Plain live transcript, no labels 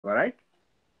I right?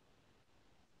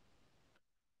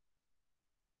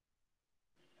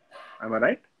 Am I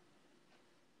right?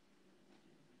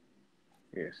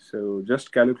 Yes. So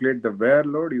just calculate the wear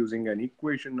load using an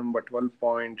equation number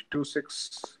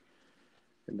 12.26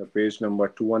 in the page number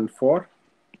 214.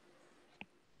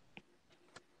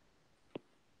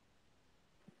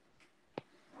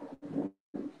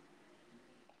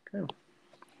 Okay.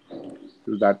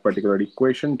 Use that particular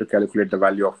equation to calculate the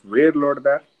value of wear load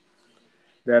there.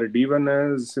 There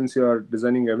D1 is, since you are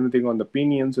designing everything on the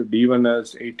pinion, so D1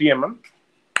 is 80 mm.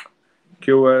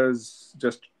 Q is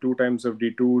just 2 times of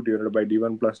D2 divided by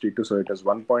D1 plus D2, so it is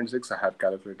 1.6. I have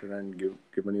calculated and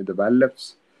given you the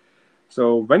values.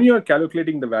 So when you are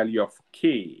calculating the value of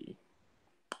K,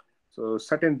 so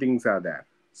certain things are there.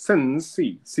 Since,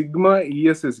 see, sigma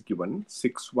ES is given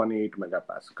 618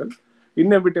 megapascal,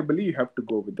 inevitably you have to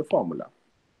go with the formula.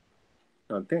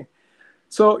 Okay.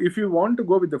 So if you want to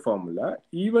go with the formula,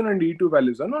 E1 and E2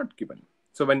 values are not given.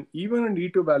 So when E1 and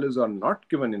E2 values are not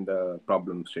given in the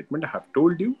problem statement, I have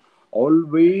told you,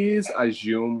 always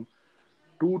assume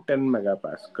 210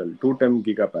 megapascal, 210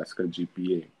 gigapascal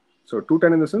GPa. So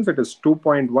 210 in the sense it is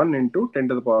 2.1 into 10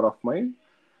 to the power of my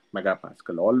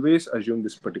megapascal. Always assume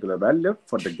this particular value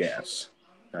for the gas.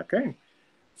 Okay.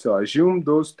 So assume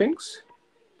those things.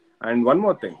 And one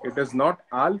more thing, it is not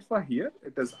alpha here,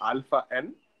 it is alpha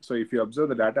n. So if you observe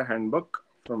the data handbook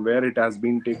from where it has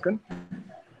been taken,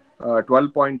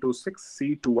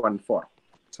 12.26 C214.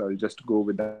 So I'll just go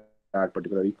with that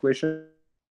particular equation,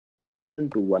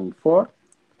 214,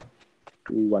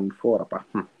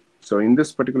 214. So in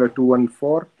this particular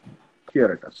 214,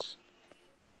 here it is.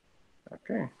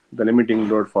 Okay, the limiting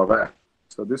load for where.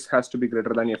 So this has to be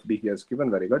greater than FD he has given.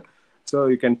 Very good. So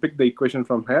you can pick the equation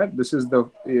from here. This is the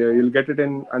you'll get it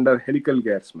in under helical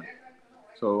Gersman.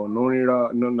 So no need,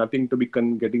 nothing to be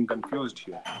getting confused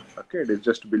here. Okay, it is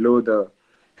just below the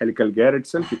helical gear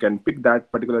itself. You can pick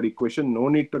that particular equation. No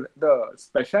need to. The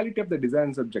speciality of the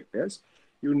design subject is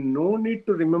you no need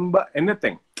to remember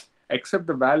anything except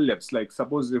the values. Like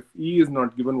suppose if E is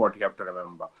not given, what you have to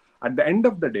remember. At the end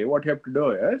of the day, what you have to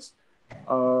do is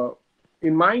uh,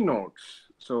 in my notes.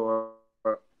 So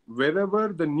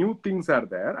wherever the new things are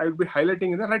there, I will be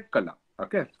highlighting in the red color.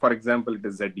 Okay. For example, it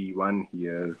is ZE1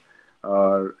 here,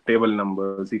 table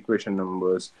numbers, equation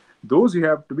numbers. Those you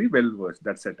have to be well versed.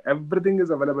 That's it. Everything is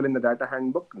available in the data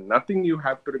handbook. Nothing you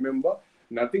have to remember.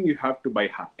 Nothing you have to by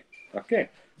heart. Okay.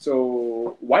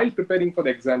 So while preparing for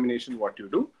the examination, what you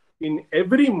do in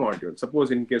every module, suppose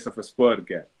in case of a spur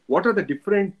gear, what are the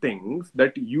different things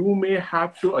that you may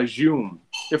have to assume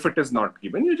if it is not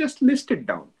given? You just list it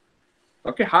down.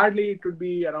 Okay, hardly it would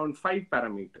be around 5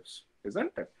 parameters,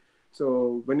 isn't it?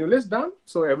 So when you list down,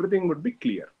 so everything would be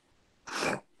clear.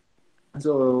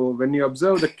 So when you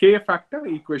observe the K factor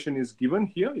equation is given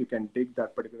here, you can take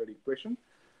that particular equation.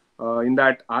 In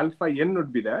that alpha n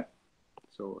would be there.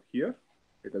 So here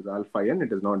it is alpha n,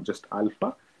 it is not just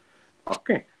alpha.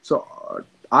 Okay, so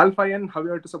alpha n, how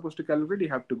you are supposed to calculate? You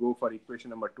have to go for equation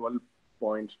number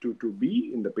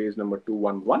 12.22b in the page number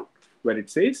 211, where it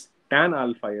says tan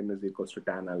alpha n is equals to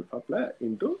tan alpha plus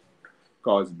into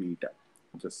cos beta.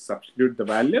 Just substitute the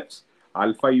values.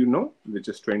 Alpha you know, which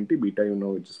is 20, beta you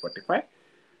know, which is 45.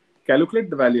 Calculate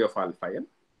the value of alpha n.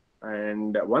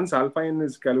 And once alpha n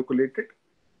is calculated,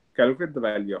 calculate the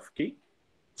value of k.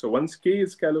 So once k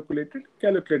is calculated,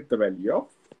 calculate the value of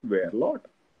wear load.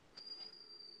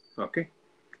 Okay,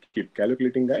 keep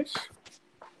calculating, guys.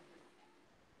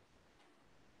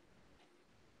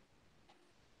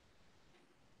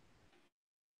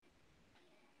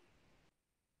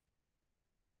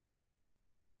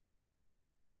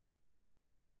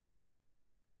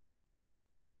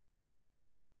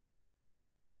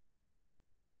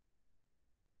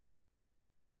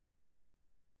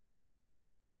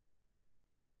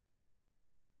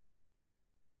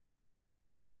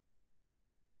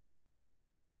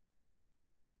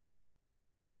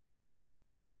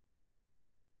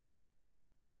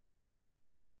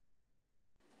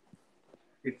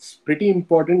 It's pretty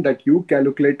important that you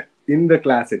calculate in the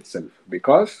class itself,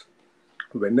 because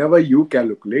whenever you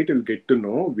calculate, you'll get to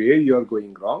know where you're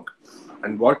going wrong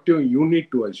and what you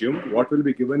need to assume, what will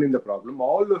be given in the problem,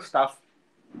 all the stuff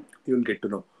you'll get to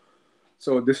know.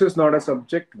 So this is not a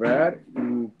subject where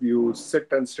you sit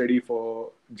and study for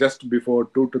just before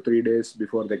 2 to 3 days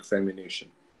before the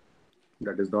examination.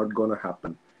 That is not going to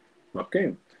happen.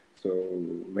 Okay. So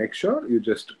make sure you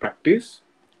just practice.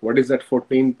 What is that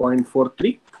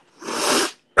 14.43?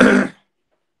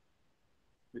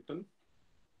 Mithun?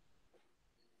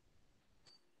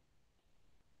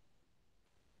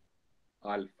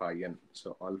 alpha n.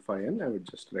 So alpha n, I would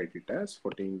just write it as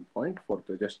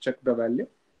 14.43. Just check the value.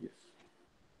 Yes,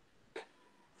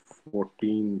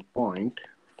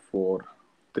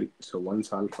 14.43. So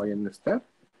once alpha n is there,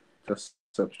 just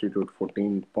substitute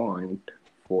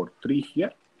 14.43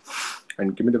 here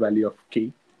and give me the value of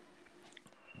k.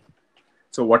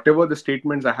 So whatever the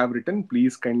statements I have written,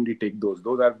 please kindly take those.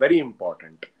 Those are very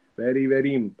important, very,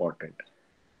 very important.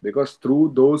 Because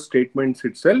through those statements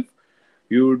itself,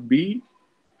 you would be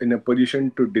in a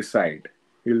position to decide.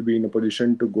 You'll be in a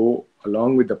position to go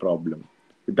along with the problem.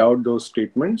 Without those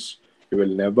statements, you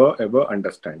will never ever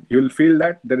understand. You will feel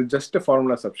that there is just a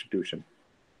formula substitution.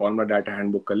 Formula data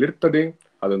handbook ಅಲ್ಲಿ ಇರ್ತದೆ,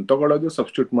 ಅದನ್ನು ತಗೊಳ್ಳೋದು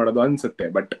substitute ಮಾಡೋದು ಅನ್ಸುತ್ತೆ,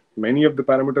 but many of the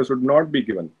parameters would not be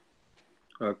given.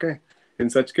 Okay, in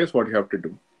such case, what you have to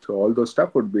do? So all those stuff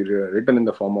would be written in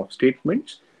the form of statements.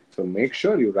 So make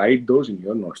sure you write those in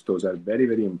your notes. Those are very,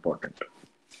 very important.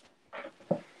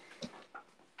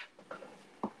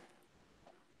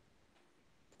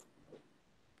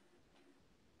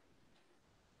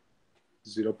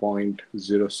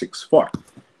 .064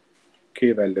 k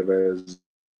value is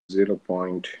 0.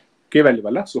 K value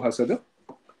wala Suhasada?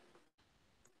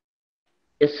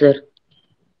 Yes, sir.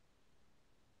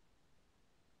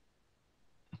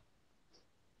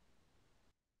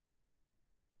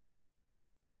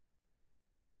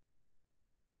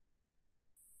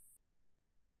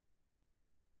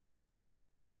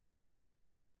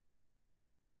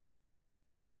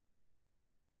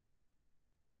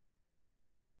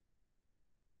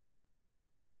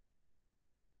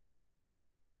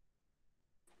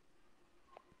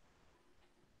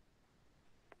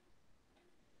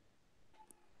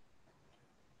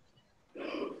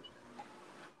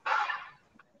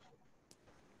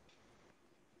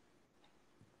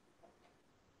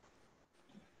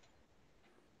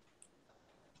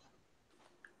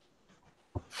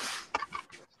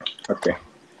 Okay,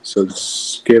 so this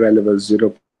k value was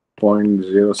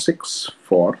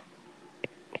 0.064.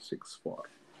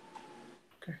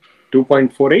 Okay,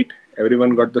 2.48.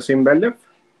 Everyone got the same value?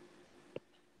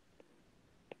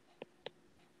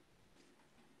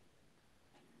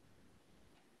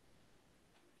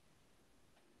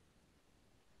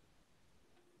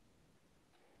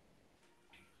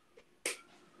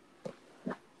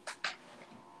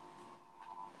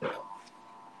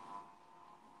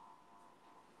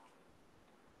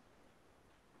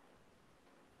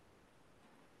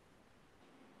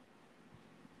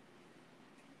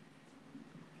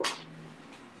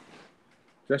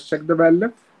 Just check the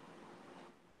value.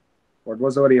 What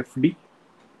was our FD?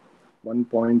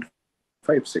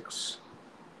 1.56.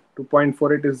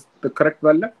 2.48 is the correct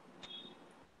value.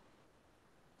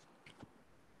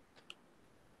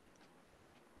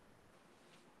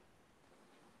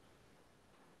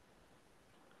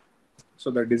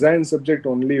 So the design subject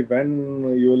only when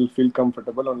you will feel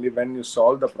comfortable, only when you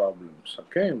solve the problems.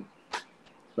 Okay,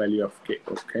 value of k.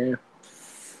 Okay,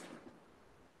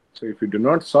 so if you do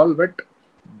not solve it,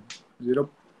 0.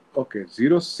 Okay,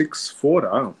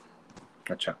 0.64.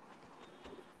 Acha.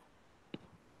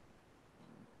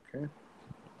 Okay,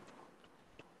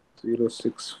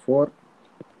 0.64.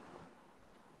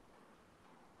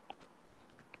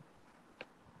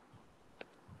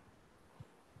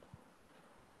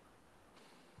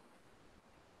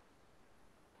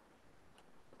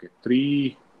 Okay,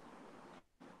 3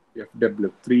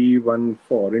 FW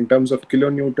 314. In terms of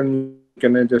kilonewton,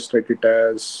 can I just write it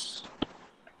as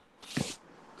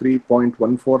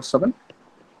 3.147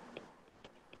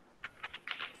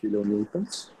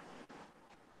 kilonewtons?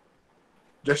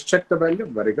 Just check the value.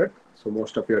 Very good. So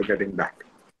most of you are getting that.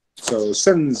 So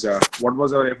since what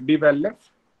was our FD value?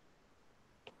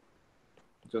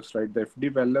 Just write the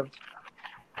FD value.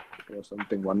 It was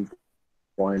something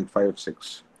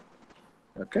 1.56.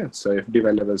 Okay, so FD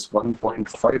value is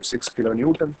 1.56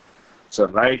 kilonewton. So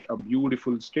write a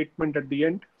beautiful statement at the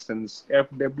end. Since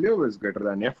FW is greater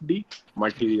than FD,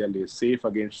 material is safe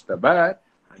against the wear,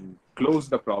 and close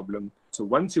the problem. So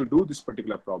once you do this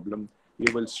particular problem,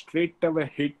 you will straight away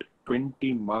hit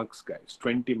 20 marks, guys.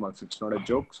 20 marks. It's not a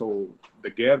joke. So the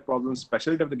gear problems,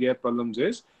 specialty of the gear problems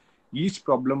is each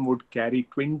problem would carry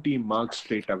 20 marks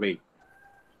straight away.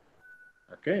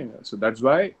 Okay, so that's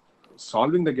why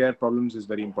solving the gear problems is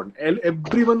very important.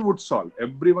 Everyone would solve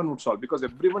because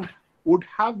everyone would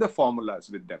have the formulas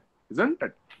with them, isn't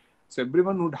it? So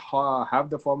everyone would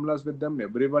have the formulas with them.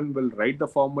 Everyone will write the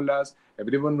formulas.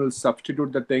 Everyone will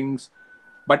substitute the things,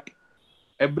 but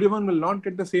everyone will not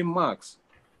get the same marks.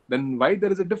 Then why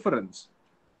there is a difference?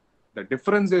 The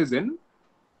difference is in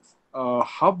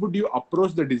how would you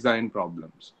approach the design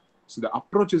problems. So the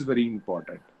approach is very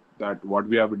important. that what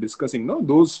we are discussing now,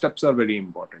 those steps are very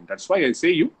important. That's why I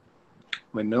say you,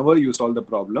 whenever you solve the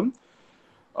problem,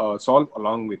 solve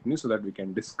along with me so that we can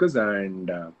discuss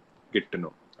and get to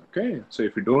know. Okay, so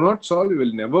if you do not solve, you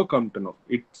will never come to know.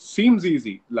 It seems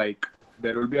easy, like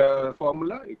there will be a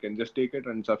formula, you can just take it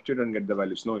and substitute and get the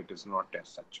values. No, it is not as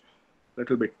such.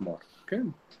 Little bit more. Okay.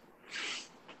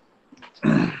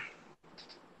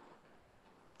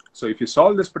 So if you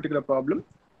solve this particular problem,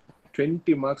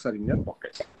 20 marks are in your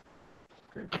pocket.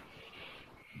 Okay.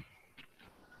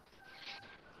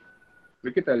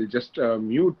 Vikit, I'll just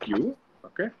mute you.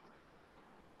 Okay.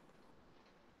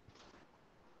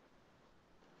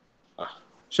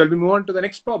 Shall we move on to the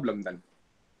next problem then?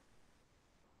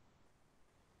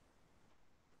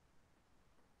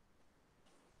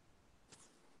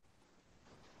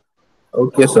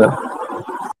 Okay, sir.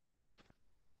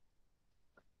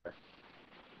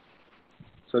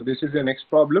 So this is the next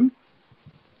problem.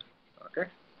 Okay.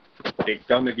 Take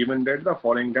down the given data. The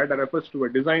following data refers to a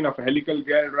design of a helical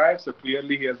gear drive. So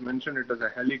clearly he has mentioned it as a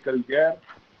helical gear.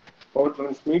 Power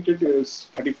transmitted is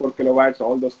 34 kilowatts.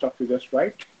 All the stuff you just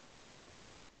write.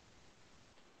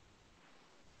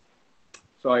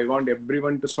 So I want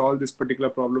everyone to solve this particular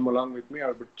problem along with me.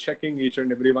 I'll be checking each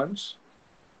and every one's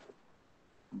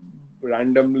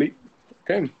randomly.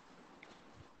 Okay.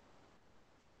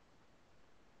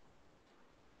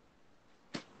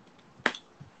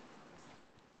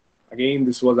 Again,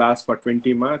 this was asked for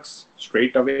 20 marks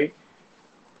straight away.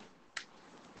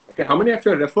 Okay, how many of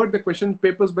you referred the question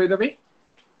papers, by the way?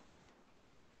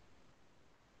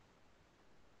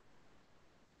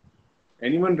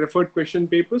 Anyone referred question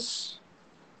papers?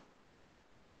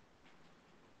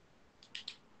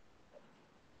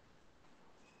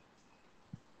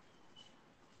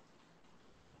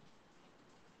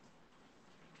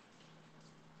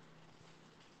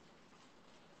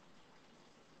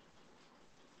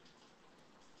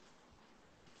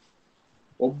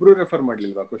 ಒಬ್ರು refer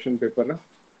ಮಾಡಲಿಲ್ವಾ question paper?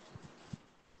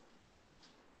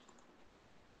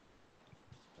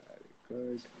 Very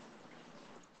good.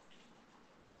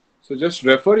 So just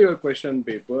refer your question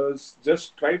papers. Just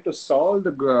try to solve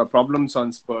the problems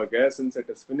on Spurgear since it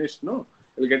is finished. No,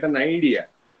 you'll get an idea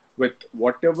with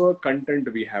whatever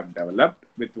content we have developed,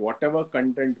 with whatever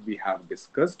content we have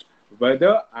discussed,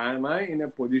 whether am I in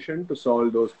a position to solve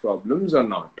those problems or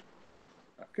not.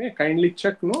 Okay, kindly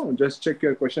check. No, just check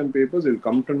your question papers. You'll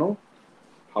come to know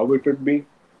how it would be.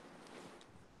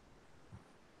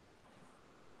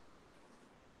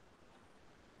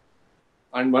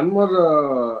 And one more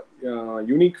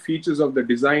unique features of the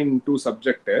design 2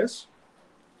 subject is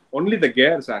only the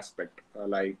gears aspect,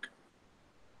 like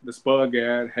the spur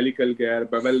gear, helical gear,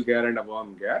 bevel gear, and a worm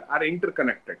gear are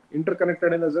interconnected.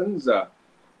 Interconnected in the sense,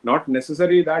 not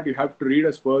necessary that you have to read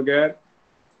a spur gear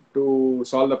to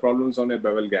solve the problems on a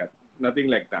bevel gear. Nothing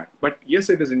like that. But yes,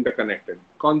 it is interconnected.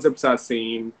 Concepts are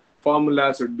same.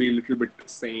 Formulas would be a little bit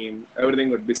same. Everything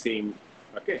would be same.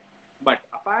 Okay. But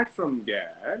apart from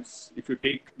gears, if you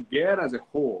take gear as a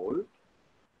whole,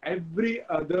 every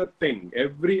other thing,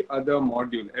 every other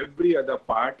module, every other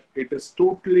part, it is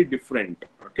totally different.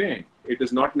 Okay. It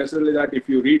is not necessarily that if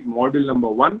you read module number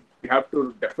 1, you have to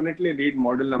definitely read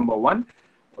module number 1.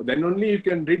 Then only you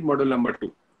can read module number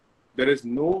 2. There is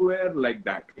nowhere like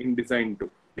that in design 2.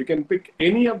 You can pick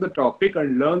any of the topic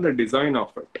and learn the design of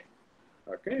it.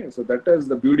 Okay. So that is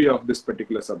the beauty of this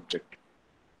particular subject.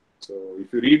 So if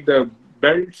you read the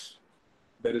belts,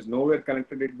 there is nowhere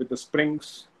connected it with the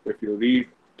springs. If you read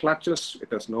clutches,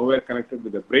 it is nowhere connected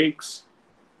with the brakes.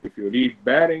 If you read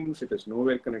bearings, it is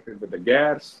nowhere connected with the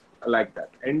gears. Like that.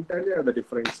 Entirely are the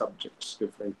different subjects,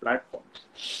 different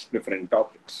platforms, different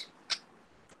topics.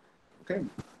 Okay.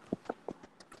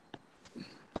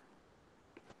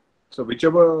 So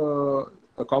whichever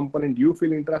a component you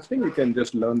feel interesting, you can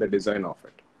just learn the design of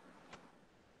it.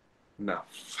 Now,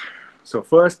 so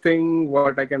first thing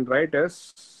what I can write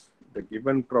is the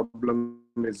given problem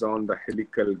is on the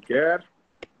helical gear.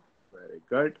 Very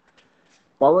good.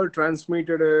 Power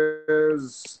transmitted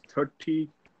is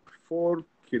 34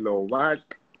 kilowatt.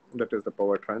 That is the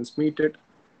power transmitted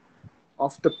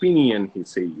of the pinion, he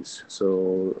says.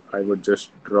 So I would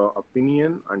just draw a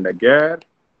pinion and a gear.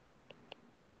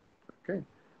 Okay.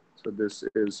 So this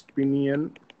is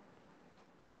pinion.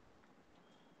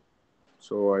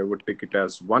 So I would take it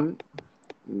as 1.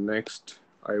 Next,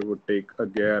 I would take a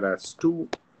gear as 2.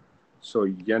 So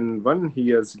N1 he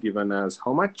has given as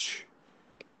how much?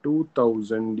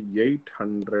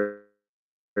 2800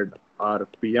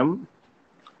 RPM.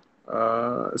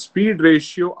 Speed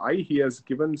ratio I he has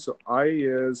given. So I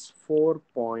is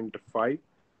 4.5.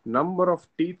 Number of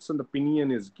teeth on the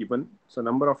pinion is given. So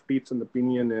number of teeth on the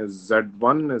pinion is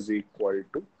Z1 is equal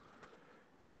to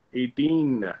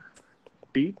 18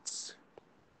 teeth.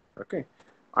 Okay.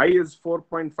 I is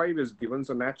 4.5 is given.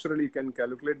 So naturally you can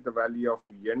calculate the value of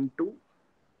N2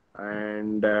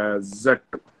 and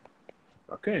Z2.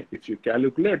 Okay. If you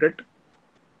calculate it,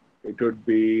 it would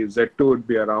be Z2 would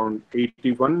be around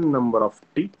 81 number of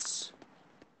teeth.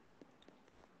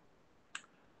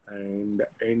 And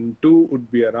N2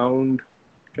 would be around,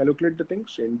 calculate the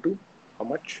things, N2, how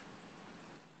much?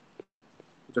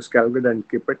 Just calculate and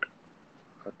keep it.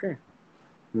 Okay.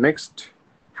 Next,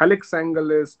 helix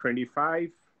angle is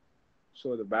 25.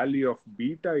 So the value of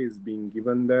beta is being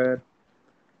given there.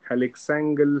 Helix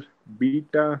angle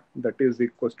beta, that is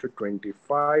equals to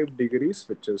 25 degrees,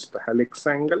 which is the helix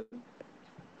angle.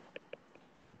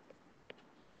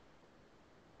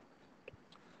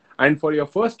 And for your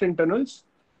first internals,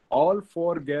 all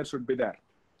 4 gears should be there.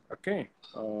 Okay.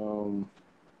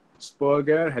 Spur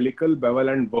gear, helical, bevel,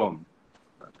 and worm.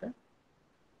 Okay.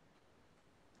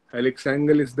 Helix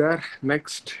angle is there.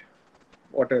 Next,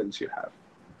 what else you have?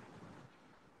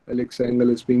 Helix angle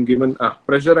is being given.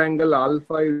 Pressure angle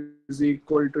alpha is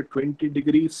equal to 20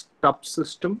 degrees stub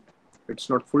system. It's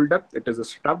not full depth, it is a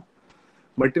stub.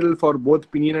 Material for both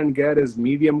pinion and gear is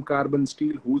medium carbon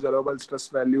steel, whose allowable stress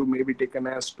value may be taken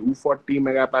as 240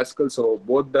 megapascal. So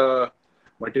both the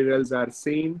materials are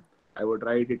same. I would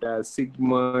write it as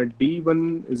sigma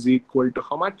D1 is equal to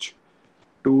how much?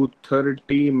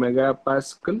 230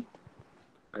 megapascal.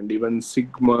 And even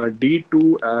sigma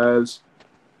D2 as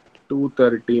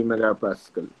 230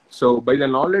 megapascal. So by the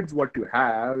knowledge what you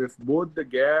have, if both the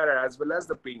gear as well as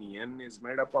the pinion is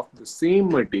made up of the same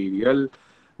material,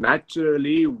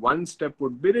 naturally one step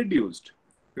would be reduced.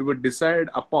 We would decide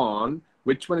upon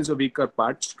which one is a weaker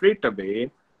part straight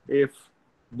away if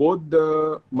both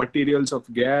the materials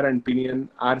of gear and pinion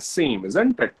are same,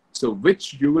 isn't it? So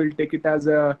which you will take it as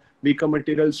a weaker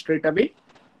material straight away?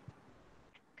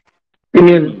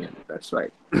 Pinion. That's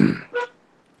right.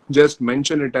 Just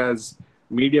mention it as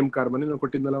medium carbon.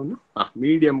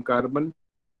 Medium carbon.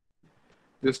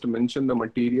 Just mention the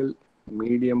material,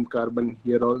 medium carbon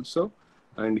here also.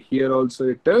 And here also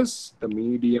it is the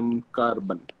medium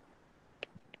carbon.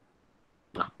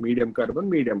 Medium carbon,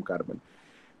 medium carbon.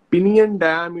 Pinion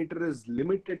diameter is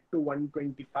limited to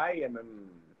 125 mm,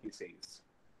 he says.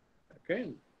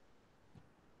 Okay.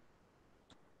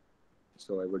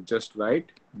 So I would just write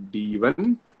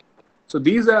D1. So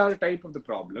these are type of the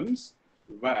problems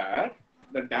where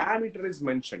the diameter is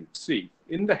mentioned. See,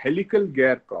 in the helical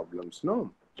gear problems,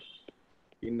 no?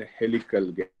 In the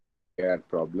helical gear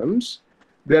problems,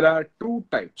 there are 2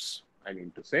 types, I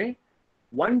mean to say.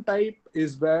 One type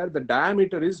is where the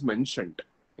diameter is mentioned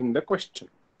in the question.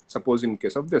 Suppose in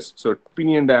case of this. So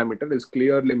pinion diameter is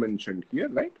clearly mentioned here,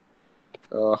 right?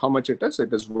 How much it is?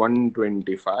 It is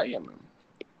 125 mm.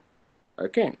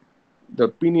 Okay. The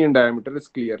pinion diameter is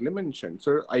clearly mentioned.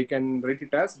 So I can write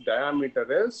it as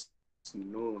diameter is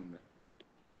known.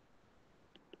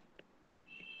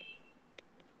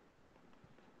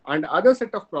 And other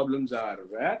set of problems are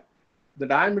where the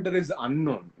diameter is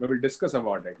unknown. We will discuss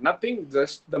about it. Nothing,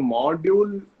 just the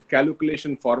module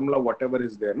calculation formula, whatever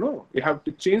is there. No, you have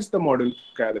to change the module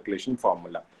calculation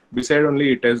formula. Beside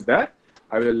only it is there.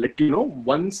 I will let you know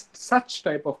once such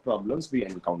type of problems we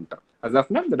encounter. As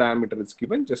of now, the diameter is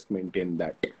given, just maintain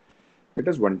that. It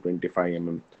is 125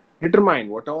 mm. Determine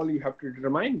what all you have to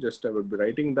determine. Just I will be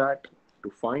writing that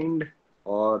to find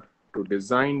or to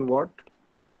design what?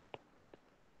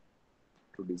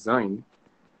 To design.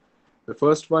 The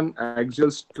first one,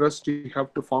 axial thrust you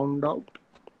have to find out.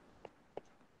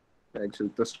 Axial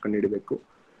thrust kandidibeku.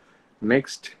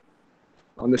 Next,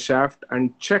 on the shaft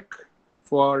and check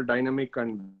for dynamic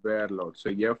and wear load. So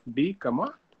FD,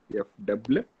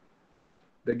 FW.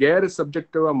 The gear is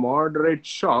subject to a moderate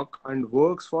shock and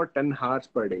works for 10 hours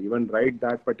per day. Even write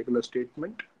that particular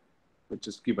statement, which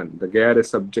is given. The gear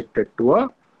is subjected to a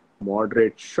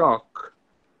moderate shock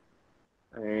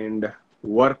and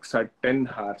works at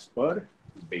 10 hours per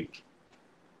day.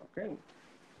 Okay.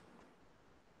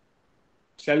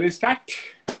 Shall we start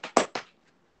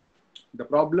the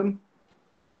problem?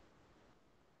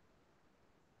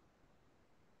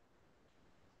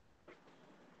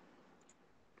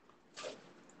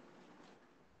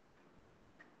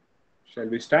 Shall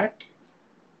we start?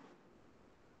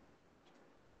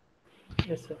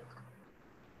 Yes, sir.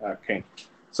 Okay.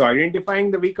 So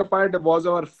identifying the weaker part was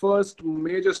our first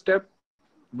major step,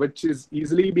 which is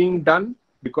easily being done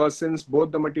because since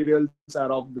both the materials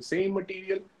are of the same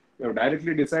material, you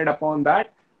directly decide upon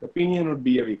that. The pinion would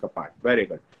be a weaker part. Very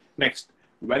good. Next,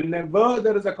 Whenever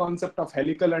there is a concept of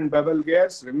helical and bevel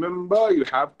gears, remember you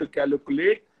have to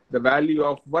calculate the value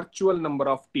of virtual number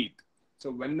of teeth.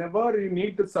 So whenever you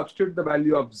need to substitute the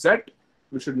value of Z,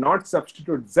 you should not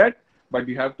substitute Z, but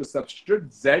you have to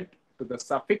substitute Z to the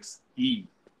suffix E.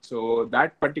 So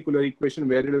that particular equation,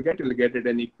 where you will get it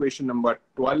in equation number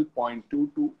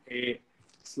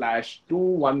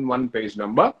 12.22a/211 page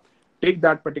number. Take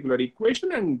that particular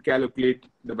equation and calculate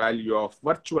the value of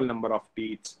virtual number of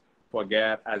teeth for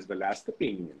gear as well as the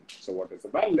pinion. So what is the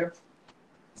value?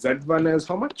 Z1 is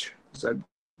how much?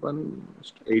 Z1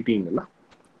 is 18.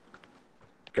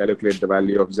 Calculate the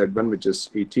value of Z1, which is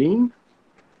 18.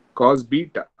 Cos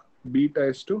beta. Beta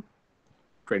is to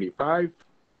 25.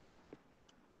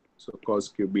 So cos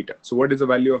cube beta. So what is the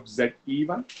value of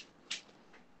ZE1?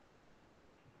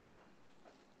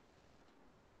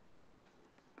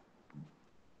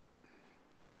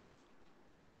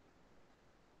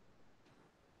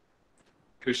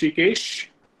 Hrishikesh?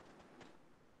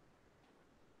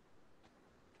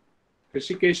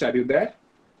 Hrishikesh, are you there?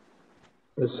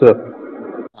 Yes, sir.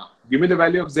 Give me the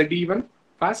value of ZE1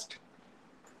 fast.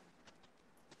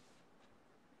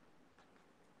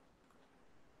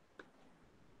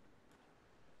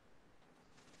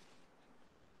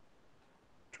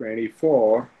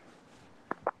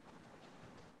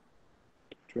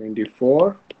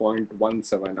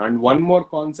 $24.17. And one more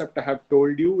concept I have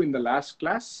told you in the last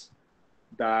class,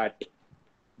 that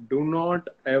do not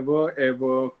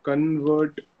ever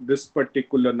convert this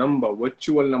particular number,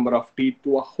 virtual number of teeth,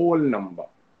 to a whole number.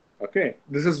 Okay,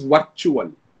 this is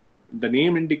virtual. The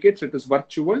name indicates it is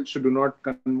virtual, so do not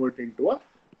convert into a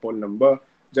whole number.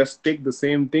 Just take the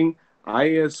same thing, I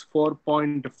is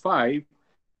 4.5,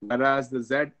 whereas the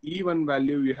ZE1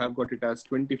 value you have got it as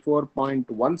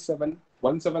 24.17, 17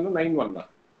 or 91.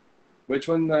 Which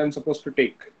one I am supposed to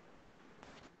take?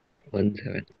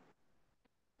 17.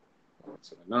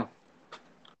 Now,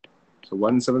 so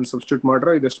 17 substitute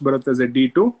ಮಾಡ್ರೆ ಇದೆಷ್ಟು ಬರುತ್ತೆ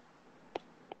ZE2?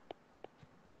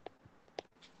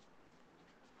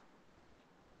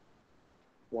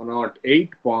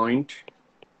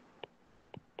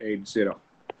 $108.80.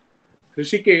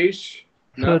 Hrishikesh,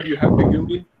 now Sir. you have to give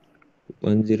me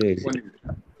 108.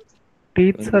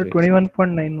 Teeth are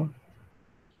 21.91.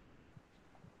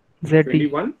 ZE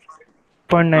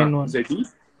 21.91. ZE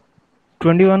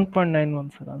 21.91,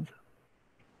 sir. Answer.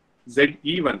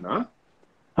 ZE1, huh?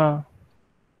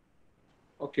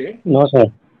 Okay. No, sir.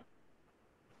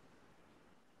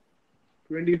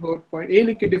 24.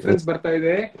 ಏನಕ್ಕೆ difference ಬರ್ತಾ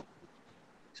ಇದೆ?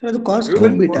 Sir ಅದು cos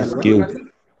cube ಬಿಟ್ ಅಲ್ವಾ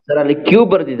sir ಅಲ್ಲಿ cube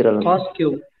ಬರ್ದಿದ್ರಲ್ಲ cos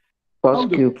cube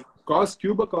cos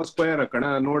cube cos square ಕಣ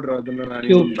ನೋಡ್ರ ಅದನ್ನ ನಾನು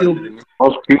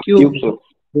ಕ್ಯೂಬ್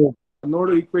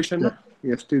ನೋಡು ಈಕ್ವೇಶನ್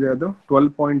ಎಷ್ಟಿದೆ ಅದು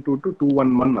 12.2 to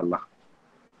 211 ಅಲ್ಲ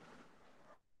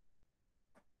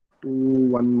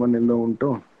 211 ಎಲ್ಲ ಉಂಟು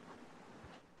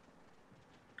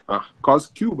ಕಾಸ್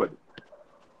ಕ್ಯೂಬ್ ಅದು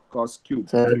cos cube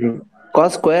sir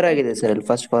cos square ಆಗಿದೆ ಸರ್ ಅಲ್ಲಿ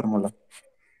ಫಸ್ಟ್ ಫಾರ್ಮುಲಾ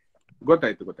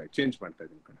ಗೊತ್ತಾಯ್ತು ಚೇಂಜ್ ಮಾಡ್ತಾ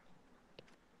ಇದ್ದೀನಿ ಕಣ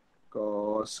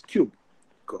ಕಾಸ್ ಕ್ಯೂಬ್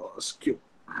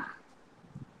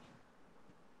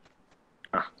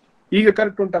ಈಗ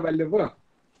ಕರೆಕ್ಟ್ ಉಂಟಾ value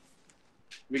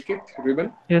wicket ribbon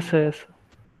Yes, sir.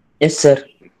 Yes, sir. Yes sir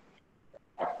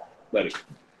Very good.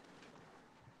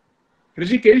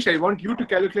 Hrishikesh, I want you to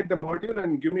calculate the module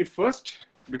and give me first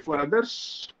before others.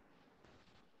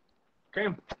 Okay.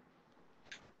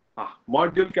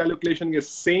 Module calculation is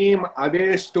same ಅದೇ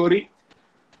story.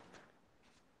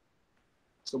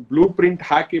 So blueprint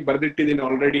hockey ಬರ್ದಿಟ್ಟಿದ್ದೀನಿ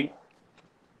already.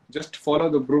 Just follow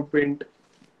the blueprint.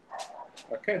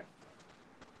 Okay.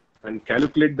 And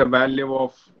calculate the value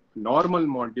of normal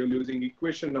module using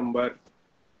equation number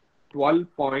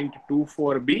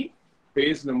 12.24b,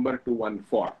 page number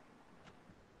 214.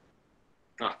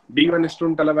 D1 is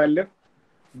total value.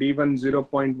 D1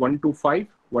 0.125,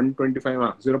 125,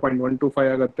 0.125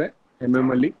 ಆಗುತ್ತೆ mm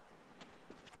ಅಲ್ಲಿ.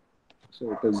 So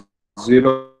it is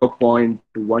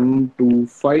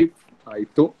 0.125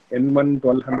 ಆಯ್ತು. N1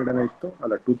 1200 ಆಯ್ತು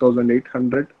ಅಲ್ಲ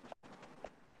 2800.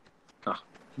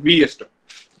 V ಎಷ್ಟು?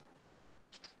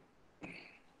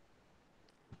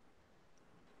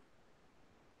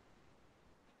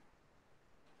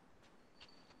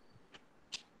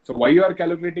 So why you are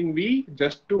calculating V?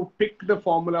 Just to pick the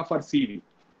formula for CV.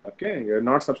 Okay, you're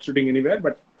not substituting anywhere,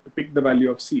 but to pick the value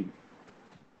of CV.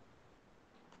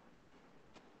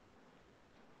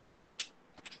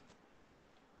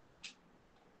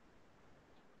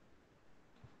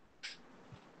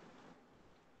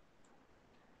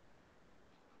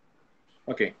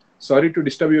 Okay, sorry to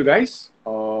disturb you guys.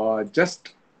 Just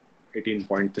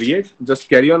 18.38. Just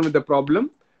carry on with the problem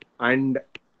and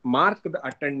mark the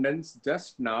attendance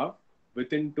just now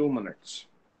within 2 minutes.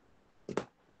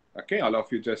 Okay, all of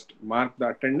you just mark the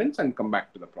attendance and come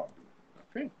back to the problem.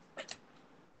 Okay.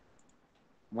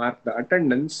 Mark the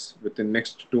attendance within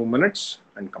next 2 minutes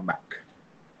and come back.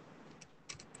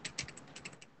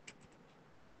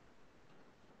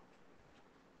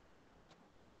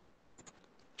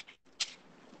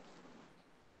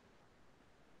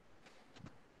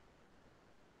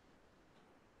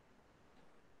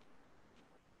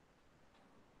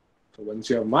 So once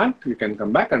you have marked, you can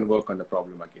come back and work on the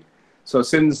problem again. So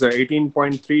since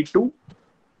 18.32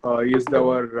 is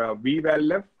our VVAL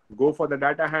left, go for the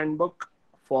data handbook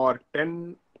for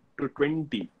 10 to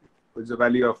 20, which is the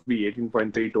value of V,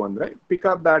 18.31, right? Pick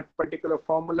up that particular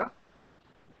formula,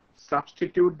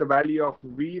 substitute the value of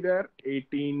V there,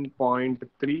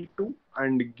 18.32,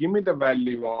 and give me the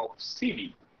value of CV.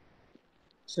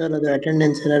 Sir ಅದು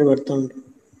attendance error ಬರ್ತಾ ಉಂಟು.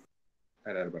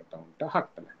 Error ಬರ್ತಾ ಉಂಟಾ?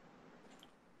 ಹಾಕ್ತಾನೆ.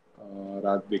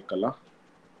 ರಾಜ್ವಿಕ್ ಅಲ್ಲ,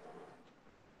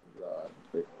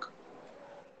 ರಾಜ್ವಿಕ್.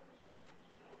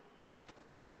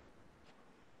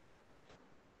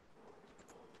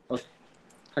 Okay,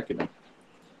 ಹಾಕಿದ.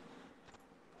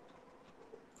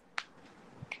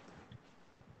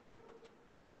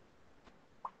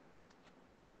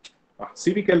 C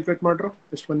V calculate ಮಾಡ್ರು,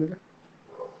 ಎಷ್ಟು ಬಂದಿದೆ?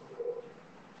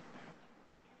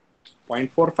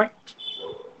 0.45.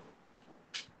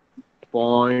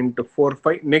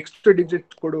 0.45. ನೆಕ್ಸ್ಟ್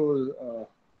ಡಿಜಿಟ್ ಕೊಡು.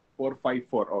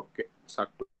 454. ಓಕೆ,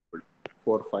 ಸಾಕು.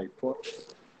 454.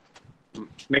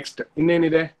 ನೆಕ್ಸ್ಟ್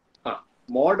ಇನ್ನೇನಿದೆ?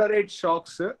 ಮಾಡರೇಟ್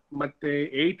ಶಾಕ್ಸ್ ಮತ್ತೆ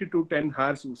 8 to 10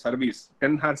 hours service,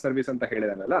 10 hours service ಅಂತ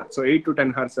ಹೇಳಿದಾನಲ್ಲ. ಸೊ 8 to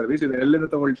 10 hours ಸರ್ವಿಸ್ ಇದು ಎಲ್ಲಿಂದ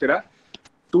ತಗೊಳ್ತೀರಾ?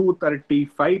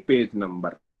 235 page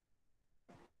number.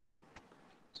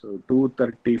 So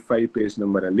 235 page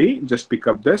number ಅಲ್ಲಿ just pick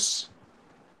up this,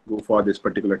 go for this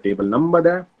particular table number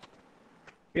there.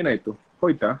 ಏನಾಯ್ತು?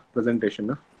 ಹೋಯ್ತಾ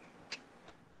presentation?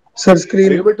 Sir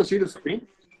screen able to see the screen?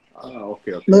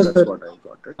 Okay, No, that's sir. what I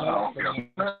got it.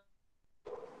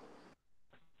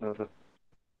 No, sir.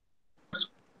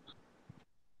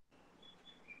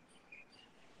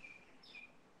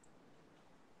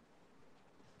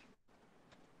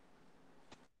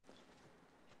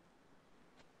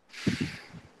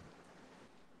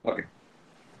 Okay.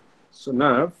 So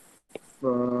now,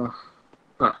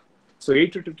 so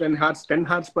 8 to 10 hours, 10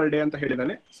 hours per day ಅಂತ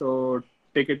ಹೇಳಿದಾನೆ. So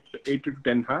take it 8 to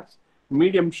 10 hours.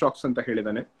 Medium shocks ಅಂತ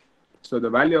ಹೇಳಿದಾನೆ. So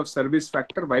the value of service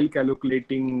factor while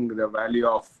calculating the value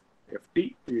of FT,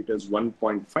 it is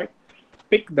 1.5.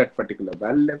 Pick that particular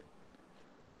value.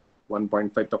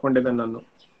 1.5 ತಗೊಂಡಿದ್ದೆ ನಾನು.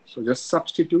 So just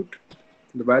substitute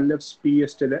the value of P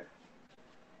ಎಷ್ಟಿದೆ?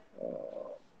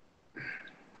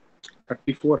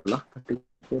 34 ಅಲ್ಲ?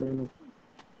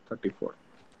 34.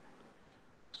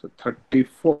 So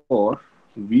 34,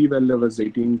 V value was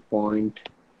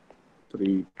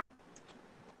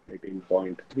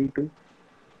 18.32.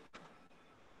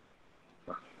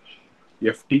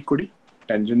 FT kudi,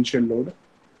 tangential load.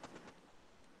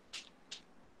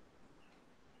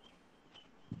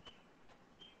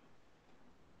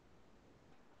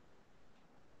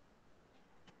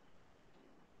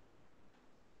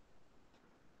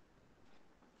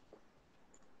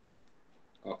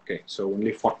 Okay, so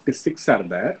only 46 are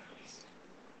there.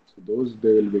 So those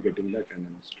they will be getting the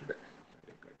attendance today.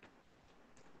 Very good.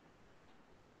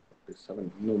 47.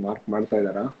 No mark ಮಾಡ್ತಾ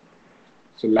ಇದ್ದಾರಾ?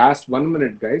 So last 1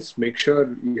 minute, guys. Make sure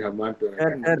you have marked your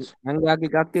attendance. ನಂಗೆ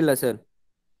ಆಗ್ಲಿಕ್ಕೆ ಆಗ್ತಿಲ್ಲ sir.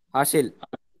 ಆಶಿಲ್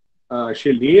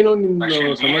she'll, ಏನು ನಿಮ್ಮ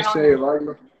ಸಮಸ್ಯೆ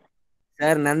ಯಾವಾಗಲೂ?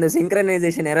 Sir ನಂದು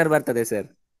ಸಿಂಕ್ರನೈಸೇಷನ್ ಎರರ್ ಬರ್ತದೆ ಸರ್.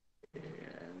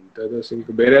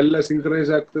 ಬೇರೆ ಎಲ್ಲ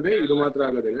ಸಿಂಕ್ರನೈಸ್ ಆಗ್ತದೆ, ಇದು ಮಾತ್ರ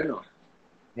ಆಗೋದಿಲ್ಲ ಏನೋ?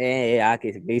 ಹಾಕಿ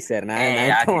ಪ್ಲೀಸ್ ಸರ್, ನಾನು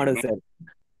ಎಂತ ಮಾಡೋದು sir?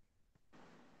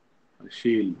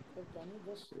 Sheel, Can you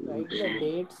just write the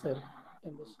date, sir,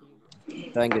 in the sheet?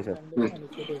 Thank you, sir. Understand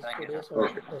if it is today's or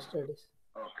yesterday's.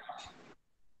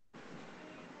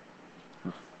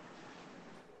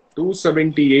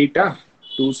 278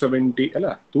 270 ಅಲ್ಲ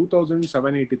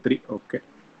 2783. Okay,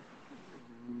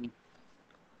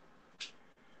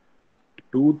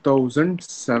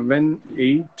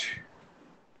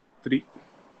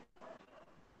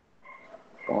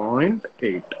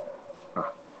 2783.8.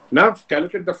 Now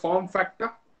calculate the form factor.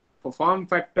 For form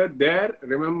factor there,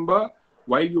 remember,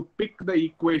 while you pick the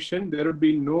equation, there will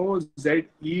be no z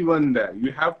even there.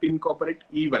 You have to incorporate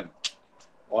even.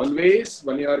 Always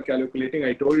when you are calculating,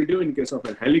 I told you, in case of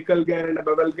a helical gear and a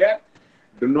bevel gear,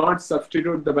 do not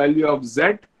substitute the value of z,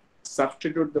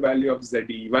 substitute the value of z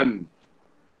even.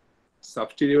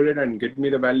 Substitute it and get me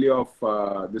the value of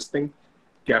this thing,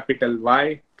 capital Y,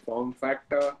 form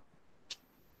factor,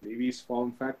 Levy's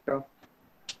form factor.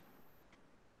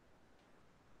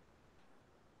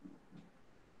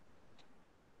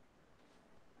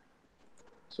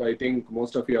 So I think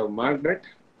most of you have marked it.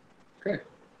 Okay.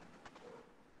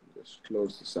 Just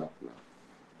close this up now.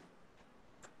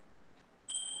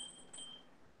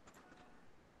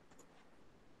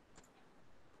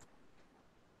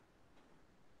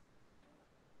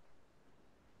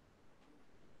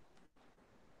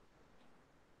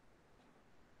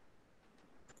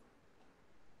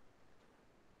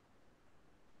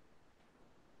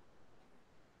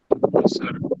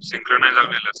 Sir synchronise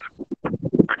ಆಗಲಿಲ್ಲ sir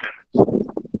attendance.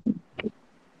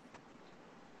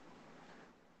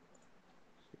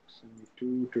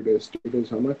 672, today's date is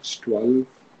how much? 12,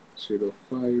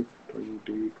 05,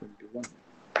 20, 21.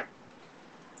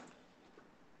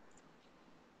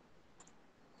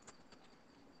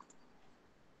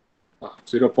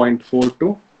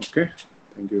 0.42. Okay.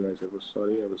 Thank you guys. I was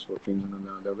sorry. I was working on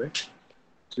another way.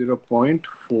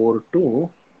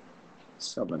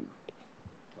 0.427.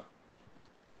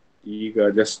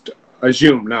 Just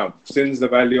assume now, since the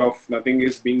value of nothing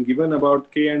is being given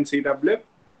about K and CW,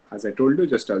 as I told you,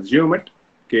 just assume it.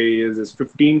 K is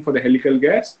 15 for the helical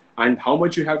gas. And how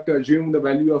much you have to assume the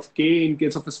value of K in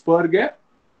case of a spur gap?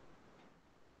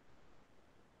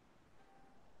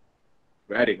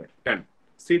 Very good. 10.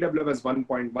 CW was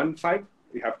 1.15.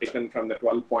 We have taken from the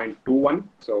 12.21.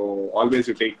 So always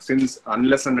you take, since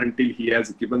unless and until he has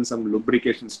given some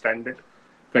lubrication standard,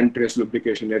 continuous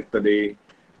lubrication ಇರ್ತದೆ,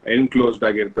 enclosed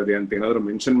ಆಗಿರ್ತದೆ ಅಂತ ಏನಾದರೂ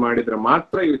mention ಮಾಡಿದ್ರೆ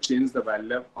ಮಾತ್ರ you change the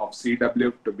value of CW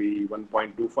to be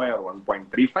 1.25 or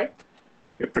 1.35.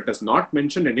 If it is not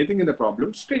mentioned anything in the problem,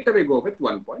 straight away go with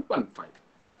 1.15.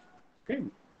 Okay.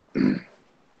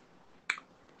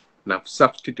 Now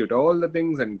substitute all the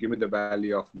things and give me the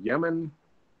value of Yemen.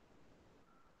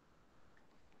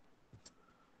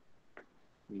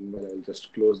 Meanwhile, I'll just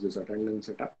close this attendance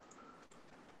setup.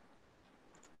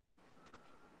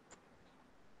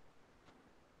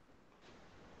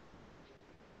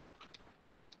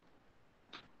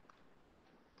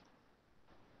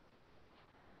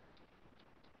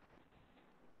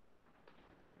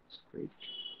 That's great.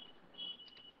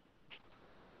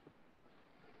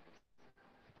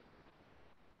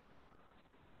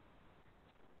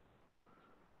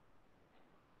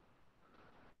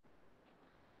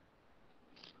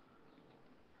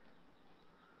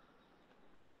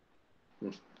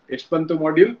 ಎಷ್ಟು ಬಂತು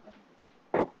module?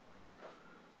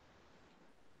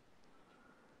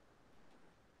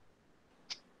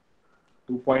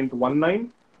 2.19.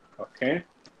 Okay.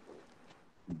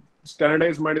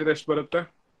 Standardise ಮಾಡಿದ್ರೆ ಎಷ್ಟು ಬರುತ್ತೆ?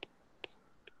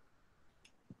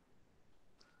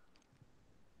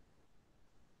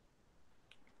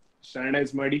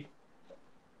 Standardise ಮಾಡಿ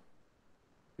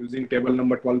using table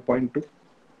number 12.2.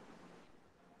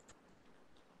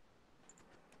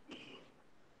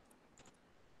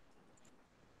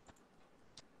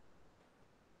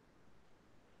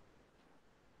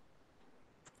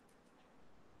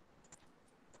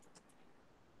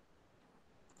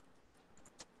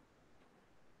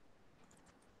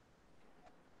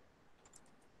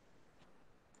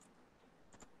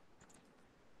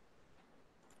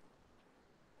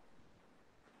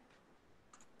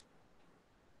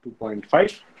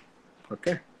 .5.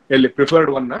 Okay. Eli preferred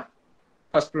one na?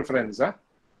 First preference, huh?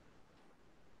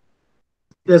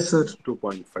 Yes, sir.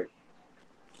 2.5.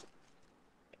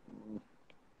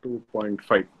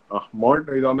 2.5. Mod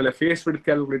ಇದು ಆಮೇಲೆ face width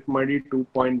calculate ಮಾಡಿ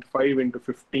 2.5 into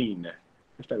 15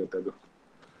 ಎಷ್ಟಾಗುತ್ತೆ ಅದು?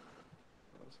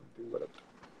 Something ಬರುತ್ತೆ.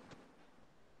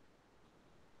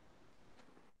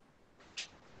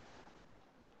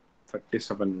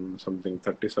 something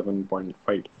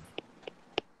 37.5.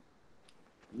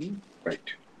 Right.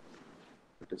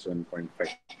 37.5.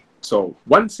 So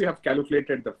once you have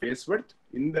calculated the phase width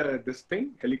in this thing,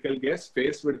 helical gas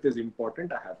phase width is important.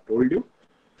 I have told you.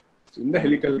 So in the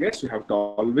helical gas, you have to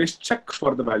always check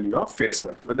for the value of phase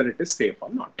width, whether it is safe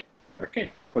or not. Okay.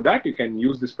 For that, you can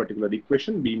use this particular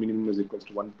equation. B minimum is equals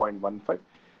to 1.15.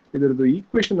 Either the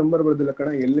equation number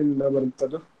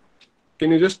can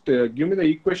you just give me the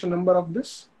equation number of this?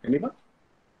 Anyone?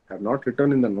 I have not written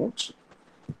in the notes.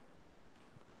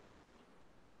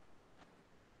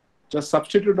 Just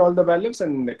substitute all the values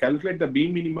and calculate the B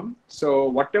minimum. So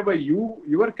whatever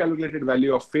your calculated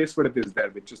value of phase width is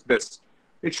there, which is this,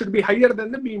 it should be higher than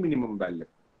the B minimum value.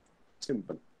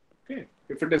 Simple. Okay.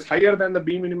 If it is higher than the B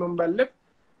minimum value,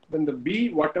 then the B,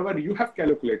 whatever you have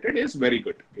calculated, is very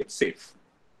good. It's safe.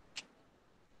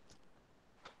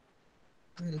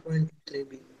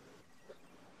 12.3B.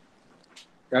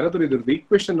 ಯಾರಾದರೂ ಇದ್ರದ್ದು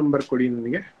equation number ಕೊಡಿ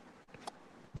ನನಗೆ.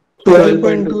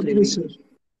 12.23, sir.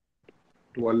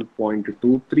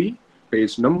 12.23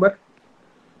 page number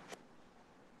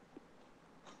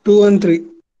 213.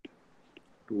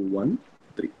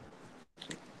 213.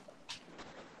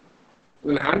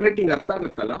 Well, handwriting ಅರ್ಥ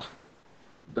ಆಗುತ್ತಲ್ಲ,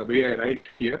 the way I write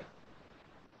here.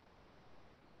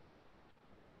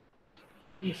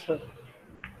 Yes, sir.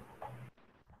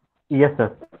 Yes, sir.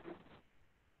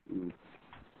 Mm.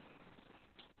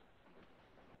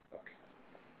 Okay.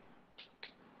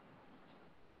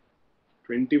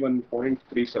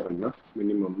 21.37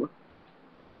 minimum.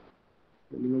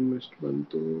 Minimum ಎಷ್ಟು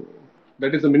ಬಂತು?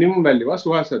 That is the minimum value,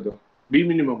 Suhas ಅದು B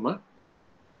minimum.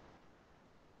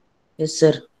 Yes,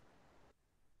 sir.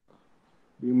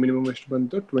 B minimum ಎಷ್ಟು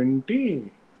ಬಂತು?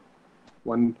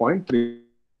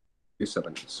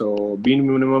 21.37. So B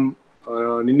minimum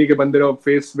ನಿನ್ನಿಗೆ ಬಂದಿರೋ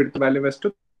face width value ಎಷ್ಟು?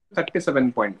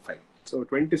 37.5. So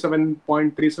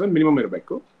 27.37 minimum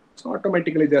ಇರಬೇಕು. So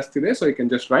automatically ಜಾಸ್ತಿ ಇದೆ. So you can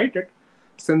just write it.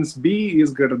 Since B is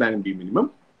greater than B minimum,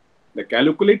 the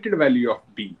calculated value of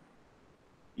B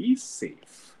is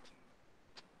safe.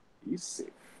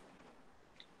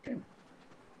 Okay.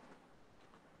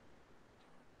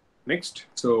 Next,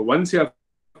 so once you have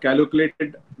calculated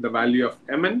the value of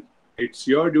Mn, it's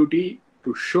your duty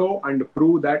to show and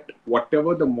prove that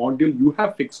whatever the module you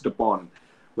have fixed upon,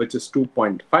 which is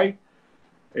 2.5,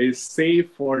 is safe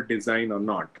for design or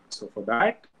not. So for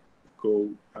that, go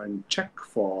and check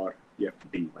for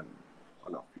FD1,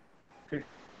 all of you. Okay.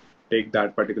 Take that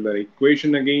particular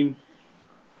equation again.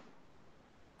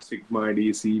 Sigma D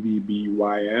CV B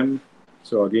Y M.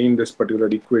 So again, this particular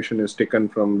equation is taken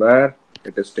from where?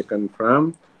 It is taken from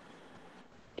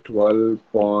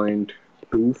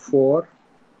 12.24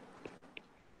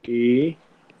 A,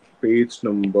 page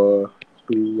number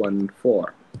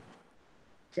 214.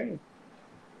 Okay.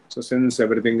 So since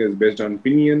everything is based on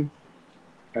pinion,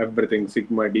 everything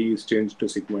sigma D is changed to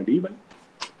sigma D1.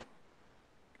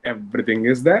 Everything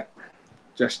is there.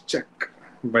 Just check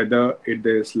whether it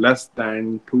is less than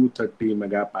 230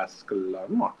 megapascal or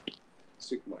not.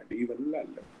 Sigma D1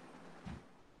 value.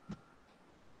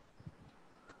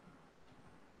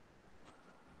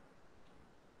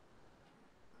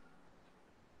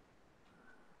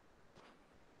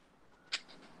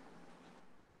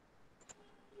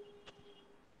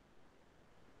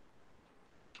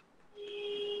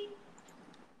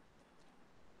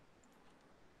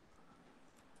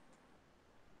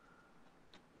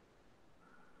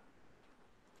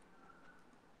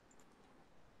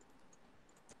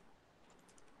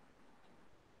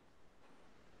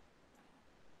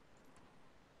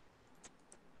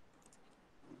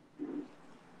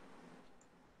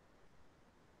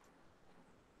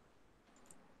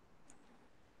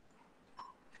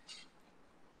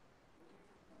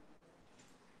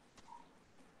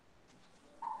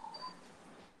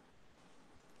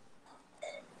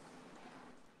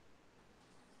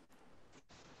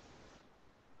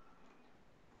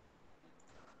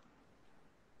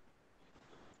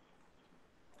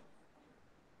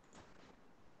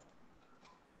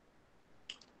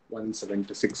 One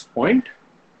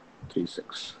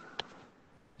 176.36.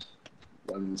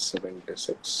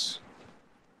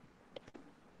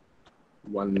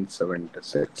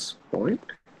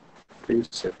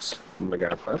 176.36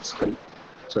 megapascal.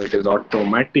 So it is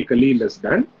automatically less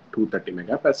than 230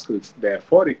 megapascals.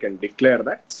 Therefore, you can declare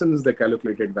that since the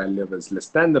calculated value is less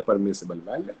than the permissible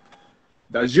value,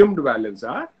 the assumed values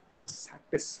are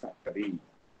satisfactory.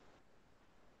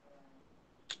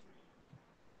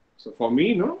 So for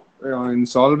me, in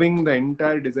solving the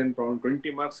entire design problem,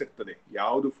 20 marks ಇರ್ತದೆ.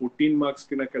 ಯಾವುದು 14 marks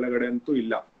ಕಿನ ಕೆಳಗಡೆ ಅಂತೂ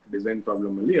ಇಲ್ಲ design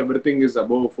problem ಅಲ್ಲಿ. Everything is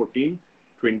above 14,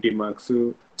 20 marks,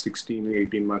 16,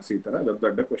 18 marks ಈ ತರ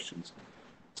ದೊಡ್ಡ questions.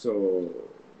 So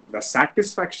the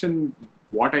satisfaction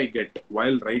what I get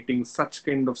while writing such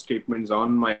kind of statements on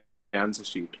my answer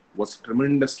sheet was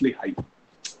tremendously high.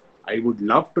 I would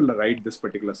love to write this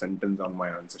particular sentence on my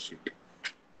answer sheet.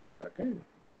 Okay.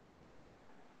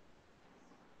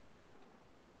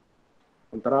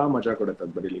 ಒಂಥರ ಮಜಾ ಕೊಡುತ್ತೆ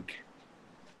ಅದು ಬರೀಲಿಕ್ಕೆ.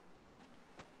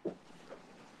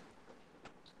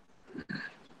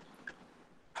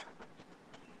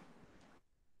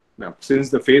 Now, since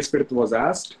the face width was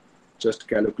asked, just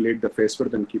calculate the face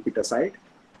width and keep it aside.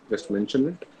 Just mention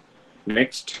it.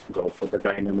 Next, go for the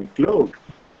dynamic load.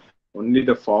 Only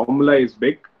the formula is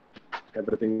big.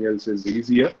 Everything else is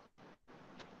easier.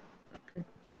 Okay.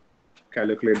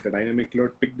 Calculate the dynamic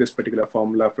load. Pick this particular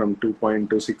formula from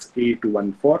 2.26A to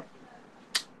 14.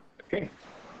 Okay.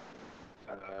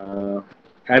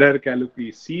 Error calculate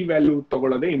C value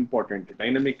ತಗೊಳ್ಳೋದೇ important.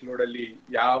 Dynamic load ಅಲ್ಲಿ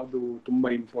ಯಾವುದು ತುಂಬಾ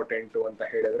important ಅಂತ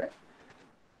ಹೇಳಿದ್ರೆ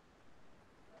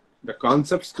the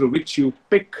concepts through which you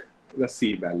pick the C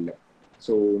value.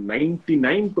 So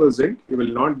 99% you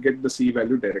will not get the C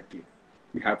value directly.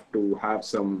 You have to have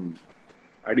some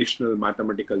additional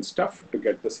mathematical stuff to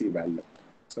get the C value.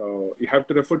 So you have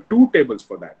to refer 2 tables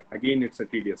for that. Again, it's a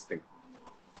tedious thing.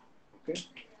 Okay.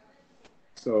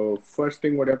 So first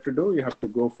thing what you have to do, you have to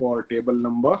go for table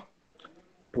number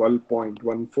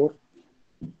 12.14.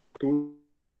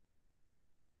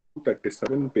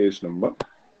 237 page number.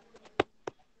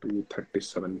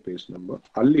 237 page number.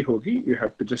 Ali hogi, you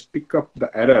have to just pick up the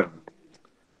error.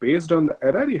 Based on the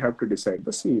error, you have to decide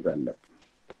the C value.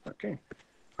 Okay.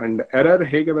 And error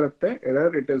hege baratte?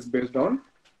 Error, it is based on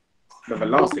the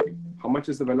velocity. How much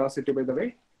is the velocity, by the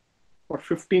way? For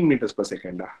 15 meters per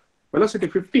second. Velocity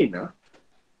 15.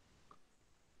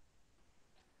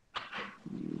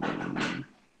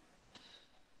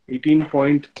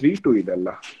 18.32 ಇದಲ್ಲ.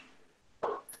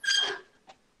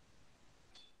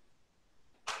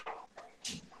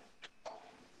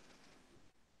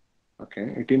 Okay,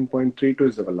 18.32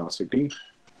 is the velocity.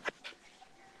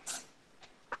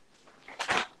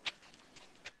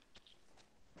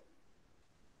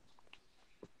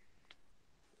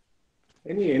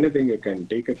 Anything you can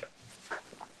take it.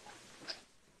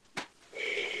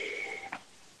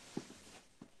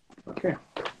 Okay.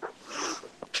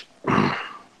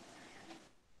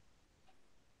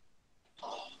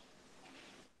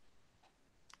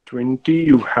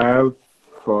 You have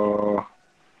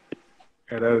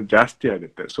error ಜಾಸ್ತಿ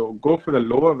ಆಗುತ್ತೆ. So go for the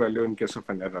lower value in case of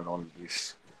an error always.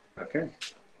 Okay.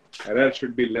 Error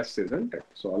should be less, isn't it?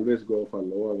 So always go for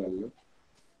lower value.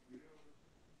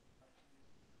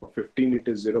 For 15 it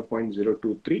is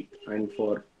 0.023 and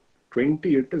for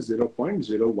 20 it is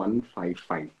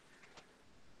 0.0155.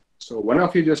 So one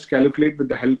of you just calculate with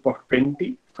the help of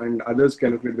 20 and others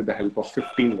calculate with the help of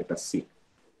 15. Let us see.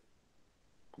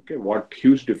 Okay, what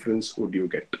huge difference would you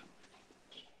get?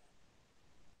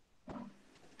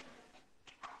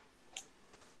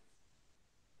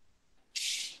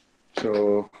 So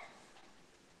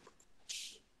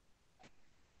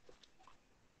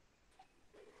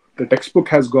the textbook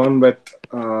has gone with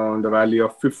the value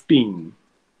of 15.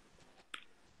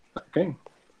 Okay.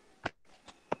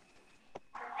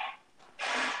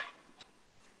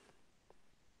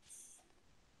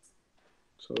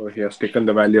 So he has taken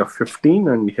the value of 15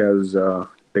 and he has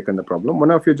taken the problem.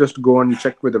 One of you just go and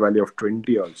check with the value of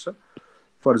 20 also.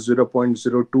 For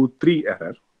 0.023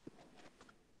 error,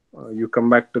 you come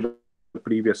back to the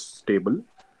previous table.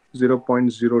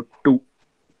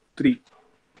 0.023.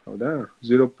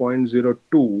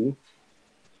 0.02.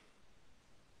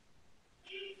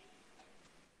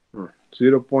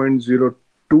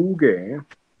 0.02 ge,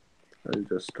 I'll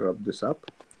just rub this up.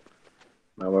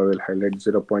 Now I will highlight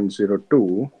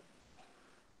 0.02.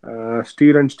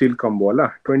 Steer and steel combo alla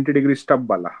 20 degree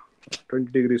stub alla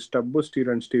 20 degree stub steer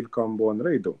and steel combo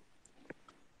andre idu.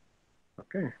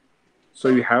 Okay, so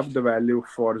you have the value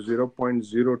for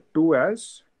 0.02 as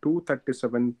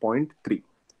 237.3.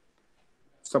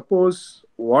 Suppose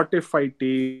what if I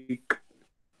take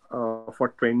for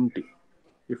 20?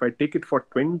 If I take it for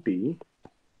 20,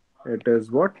 it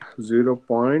is what?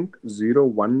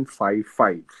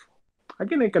 0.0155.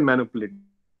 Again, I can manipulate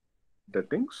the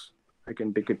things. I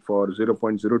can take it for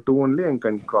 0.02 only and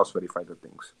can cross verify the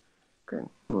things. Okay,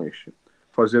 no issue.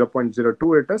 For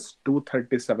 0.02, it is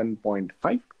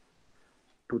 237.5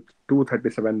 to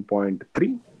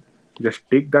 237.3. Just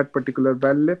take that particular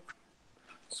value.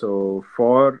 So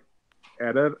for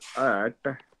error at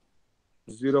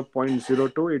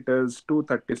 0.02, it is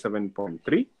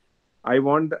 237.3. I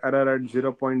want the error at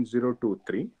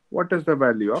 0.023. What is the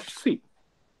value of C?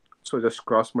 So just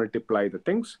cross multiply the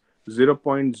things.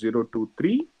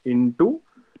 0.023 into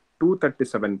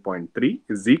 237.3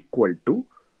 is equal to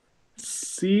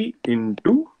C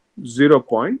into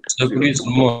 0.02. So could you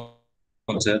zoom out,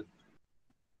 sir?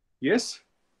 Yes?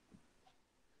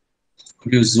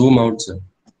 Could you zoom out, sir?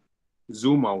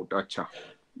 Zoom out. Acha.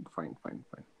 Fine.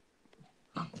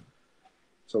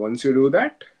 So once you do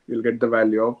that, you'll get the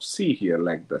value of C here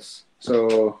like this.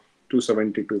 So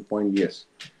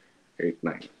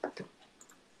 272.89.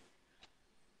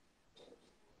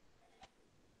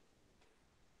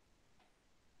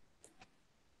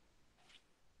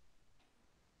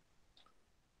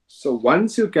 So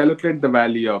once you calculate the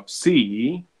value of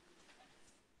C,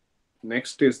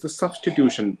 next is the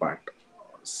substitution part.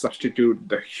 Substitute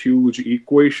the huge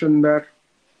equation there.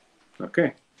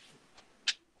 Okay.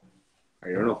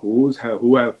 I don't know who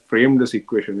have framed this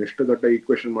equation. ಎಷ್ಟು ದೊಡ್ಡ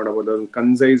equation ಮಾಡಬಹುದು, ಅದನ್ನು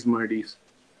concise ಮಾಡಿ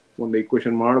ಒಂದು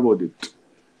equation ಮಾಡಬಹುದಿತ್ತು.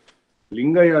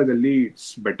 ಲಿಂಗಯ್ಯದಲ್ಲಿ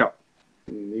it's better.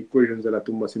 Equations ಎಲ್ಲ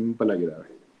ತುಂಬಾ simple ಆಗಿದಾವೆ.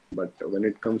 But when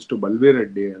it comes to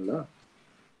ಬಲ್ವಿರೆಡ್ಡಿ ಎಲ್ಲ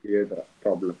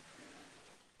problem.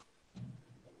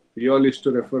 We all used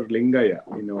to refer Lingaya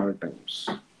in our times.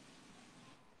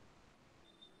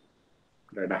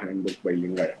 Read a handbook by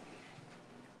Lingaya.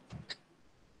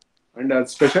 And a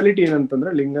speciality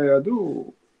ಏನಂತಂದ್ರೆ ಲಿಂಗಯ್ಯದು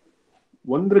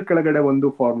ಒಂದ್ರ ಕೆಳಗಡೆ ಒಂದು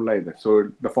ಫಾರ್ಮುಲಾ ಇದೆ. So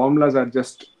the formulas are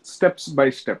just steps by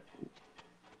step.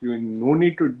 You no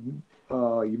need to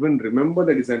even remember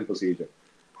the design procedure.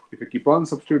 If you keep on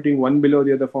substituting one below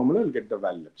the other formula, you'll get the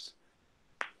values.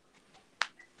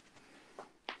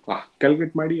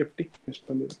 Calculate ಮಾಡಿ FT ಎಷ್ಟು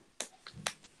ಬಂದಿದೆ.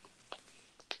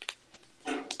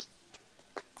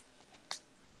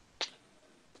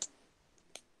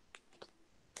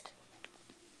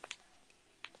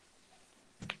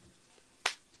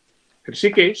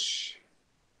 Hrishikesh.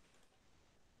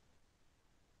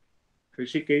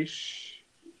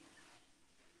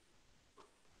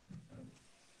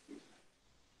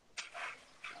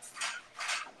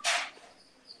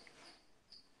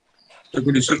 So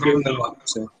could you scroll a little up,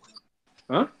 sir?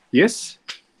 Yes.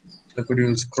 So could you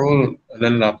scroll a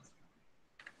little up?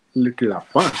 Little up.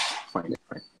 Fine.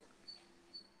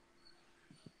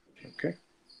 Okay.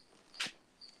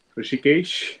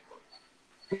 Hrishikesh.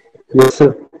 Yes,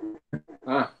 sir.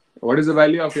 What is the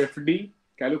value of FD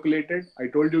calculated? I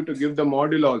told you to give the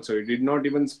module also. You did not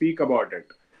even speak about it.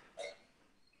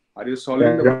 Are you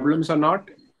solving the problems or not?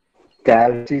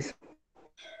 Calculus.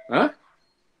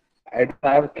 I don't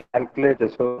have calculator,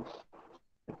 so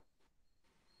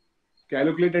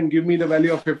Calculate and give me the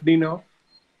value of FD now.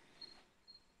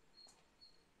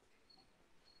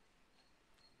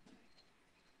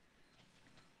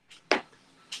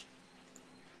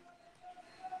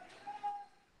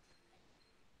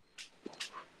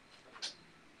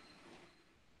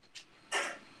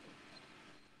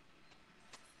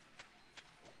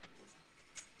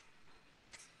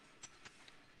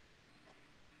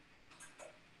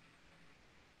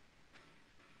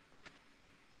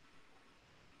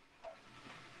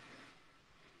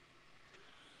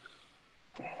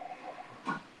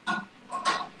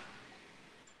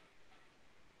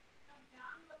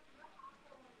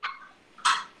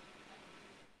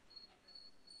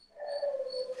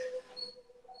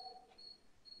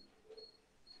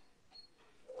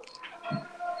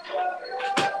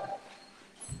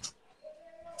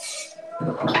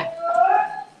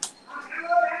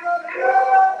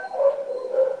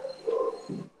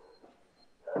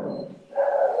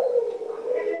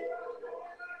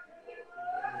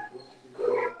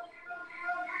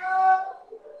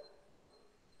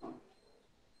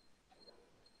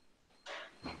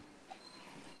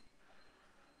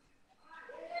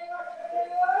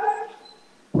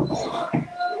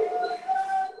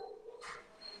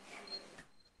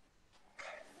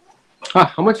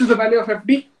 How much is the value of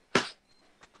FD?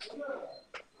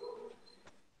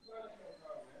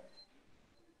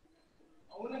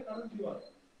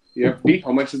 FD,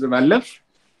 how much is the value?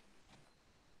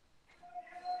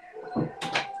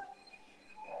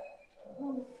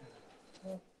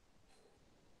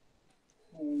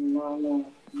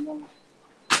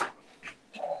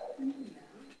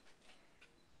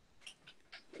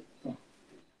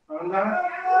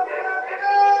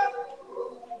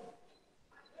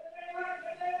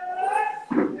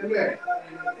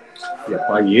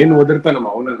 ಯಪ್ಪ ಏನ್ ಓದಿರ್ತಾನಮ್ಮ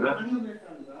ಅವನನ್ನ.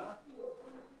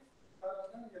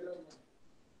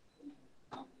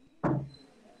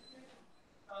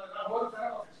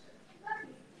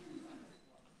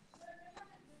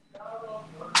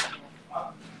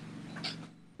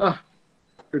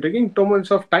 You're taking 2 months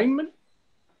of time, man.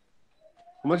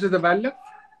 How much is the value?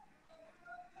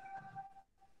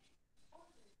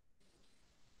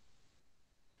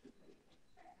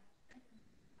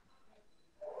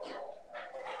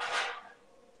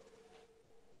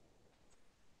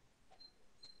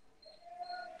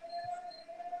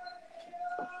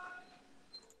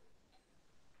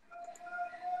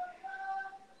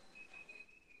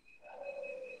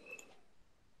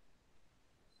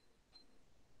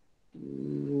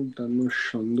 Dhanush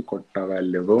ಒಂದು ಕೊಟ್ಟ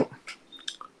value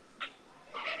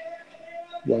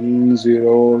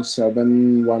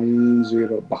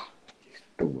 10710.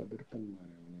 ಎಷ್ಟು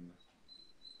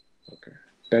okay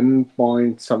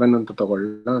 10.7 ಅಂತ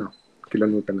ತಗೊಳ್ಳ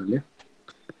kilometre ಅಲ್ಲಿ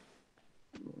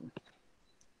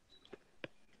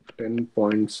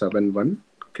 10.71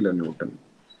 kilonewton.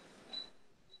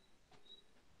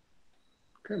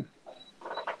 Okay,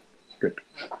 good.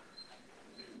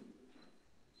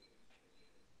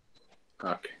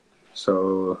 Okay, so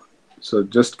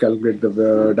just calculate the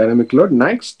dynamic load.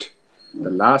 Next,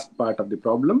 the last part of the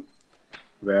problem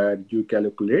where you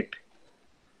calculate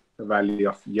the value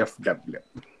of FW.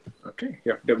 Okay,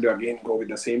 FW again, go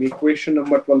with the same equation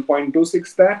number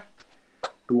 12.26 there,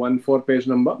 214 page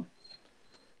number.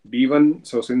 D1,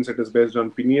 so since it is based on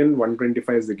pinion,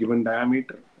 125 is the given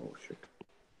diameter. Oh shit,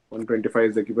 125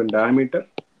 is the given diameter.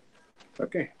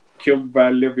 Okay, cube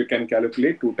value you can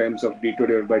calculate 2 times of D2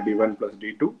 divided by D1 plus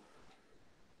D2.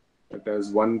 That is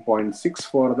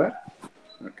 1.64 there.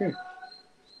 Okay,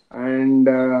 And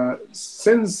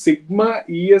since sigma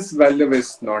ES value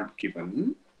is not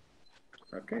given,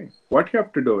 okay, what you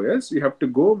have to do is you have to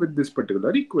go with this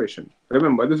particular equation.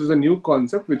 Remember, this is a new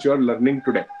concept which you are learning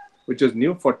today, which is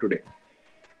new for today.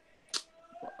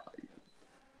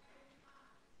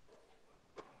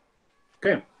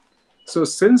 Okay, so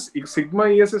since sigma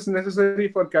ES is necessary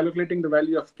for calculating the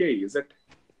value of K, is it?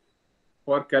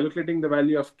 For calculating the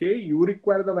value of K, you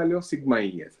require the value of sigma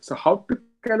ES. So how to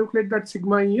calculate that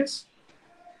sigma ES?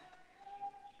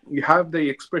 You have the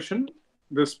expression,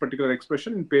 this particular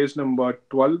expression in page number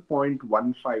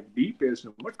 12.15D, page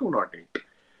number 208.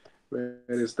 Where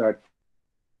is that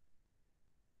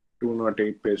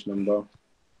 208 page number?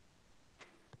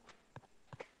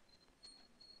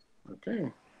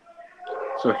 Okay.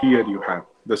 So here you have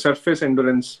the surface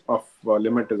endurance of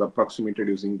limit is approximated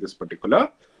using this particular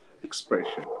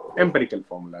expression, empirical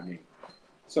formula again.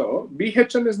 So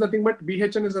BHN is nothing but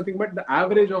the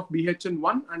average of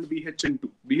BHN1 and BHN2.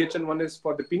 BHN1 is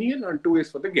for the pinion and 2 is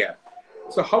for the gear.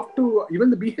 So how to, even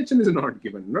the BHN is not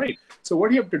given, right? So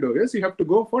what you have to do is you have to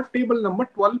go for table number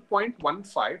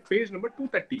 12.15, page number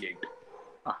 238.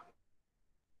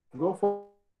 Go for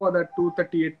that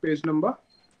 238 page number.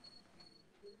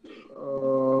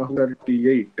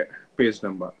 38 page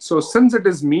number. So since it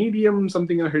is medium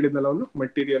something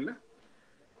material,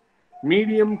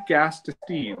 medium cast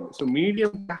steel. So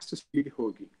medium cast steel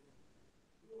hogi.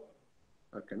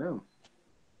 Okay, now.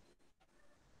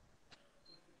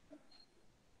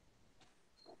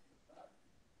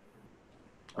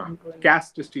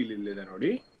 Cast steel illide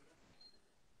nodi.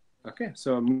 Okay,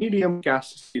 so medium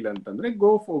cast steel antandre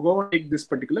go take this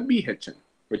particular BHN,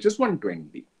 which is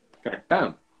 120. Correct?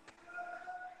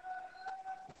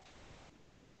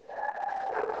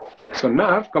 So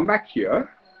now come back here.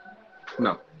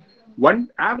 Now, one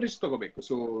average togobeku.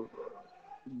 So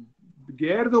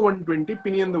gear the 120,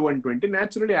 pinion the 120.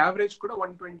 Naturally, average kuda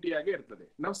 120 age irtade.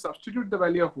 Now substitute the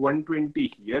value of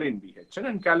 120 here in BHN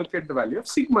and calculate the value of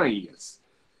sigma ES.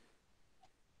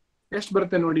 ಎಷ್ಟು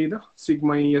ಬರುತ್ತೆ ನೋಡಿ ಇದು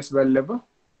sigma ES value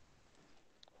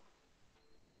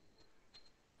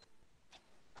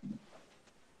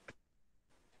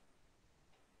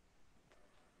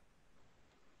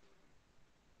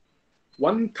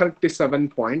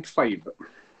 $137.5.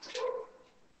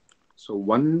 So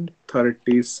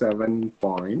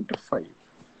 137.5.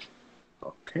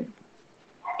 Okay.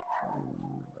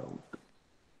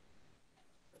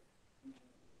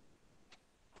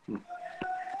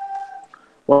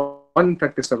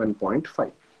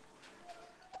 137.5.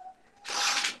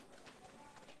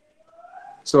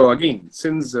 So again,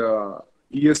 since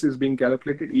ES is being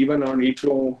calculated even on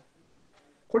E2,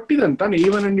 even on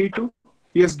E2,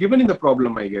 he has given in the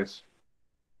problem, I guess.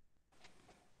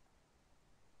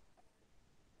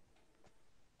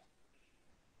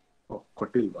 Oh,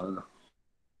 Kotilva.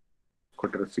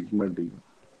 Kotra sigma D.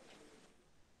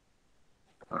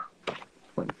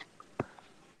 Fine.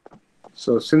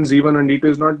 So since E1 and E2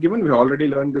 is not given, we already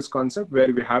learned this concept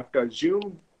where we have to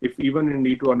assume if E1 and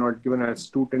E2 are not given as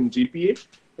 210 GPa,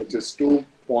 which is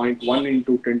 2.1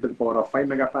 into 10 to the power of 5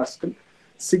 megapascal.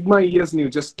 Sigma ES you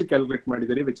just calculate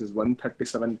madidare, which is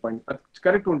 137.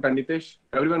 Correct, Nitesh?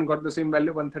 Everyone got the same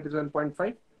value,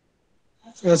 137.5?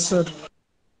 Yes, sir.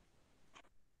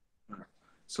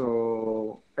 So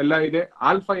ella ide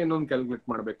alpha n on calculate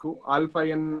ಮಾಡಬೇಕು. Alpha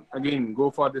n again go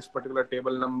for this particular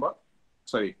table number.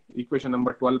 Sorry, equation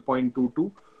number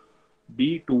 12.22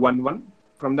 B211.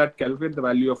 From that calculate the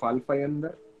value of alpha n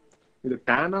there. ಇದು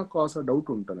tan cos doubt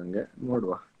ಉಂಟು ನನಗೆ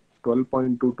ನೋಡುವ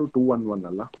 12.22 211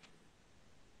 ಅಲ್ಲ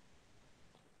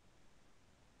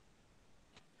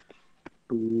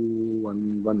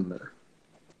 211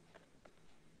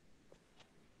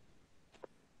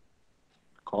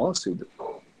 cos ಇದು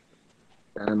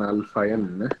tan alpha n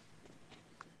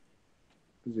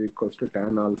is equals to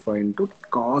tan alpha into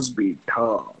cos beta.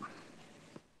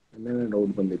 ಇನ್ನೇನು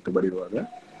doubt ಬಂದಿತ್ತು ಬರೆಯುವಾಗ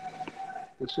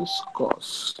this is cos.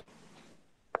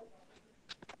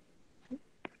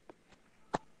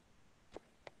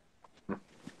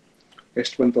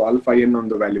 ಎಷ್ಟು ಬಂತು alpha n on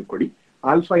the value ಕೊಡಿ.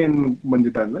 Alpha n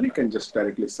ಬಂದಿದ್ದಾದ್ಮೇಲೆ you can just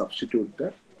directly substitute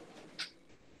there.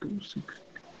 260.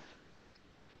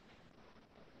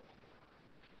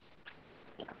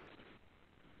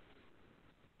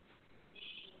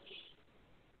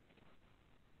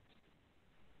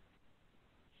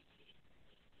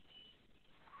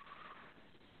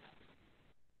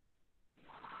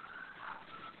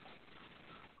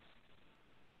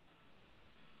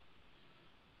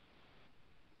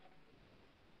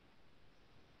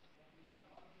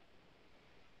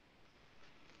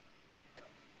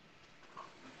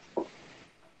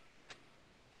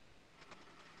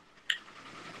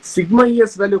 Sigma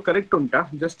ES value correct ಉಂಟಾ?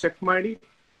 Just check ಮಾಡಿ.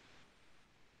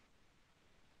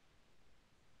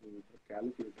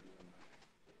 Calculator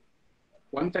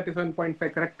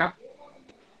 137.5 ಕರೆಕ್ಟಾ?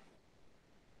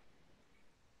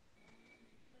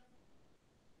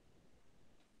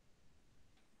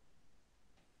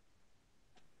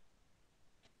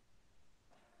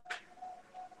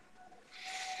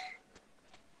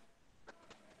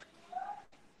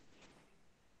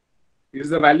 Is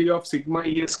the value of sigma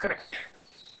ES correct?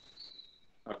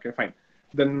 Okay, fine.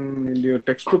 Then your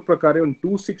textbook ಪ್ರಕಾರ ಒಂದು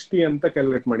 260 ಅಂತ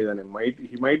calculate ಮಾಡಿದಾನೆ.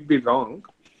 He might be wrong.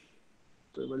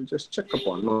 So we'll just check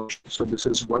upon. No. So this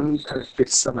is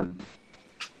 137.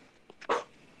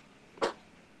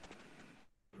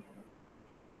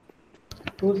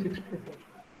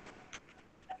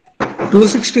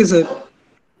 260 sir.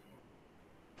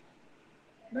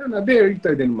 ನಾನು ಅದೇ ಹೇಳ್ತಾ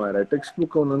ಇದ್ದೇನೆ ಮಾರ, ಟೆಕ್ಸ್ಟ್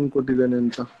ಬುಕ್ ಅವನು ನನ್ಗೆ ಕೊಟ್ಟಿದ್ದಾನೆ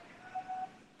ಅಂತ.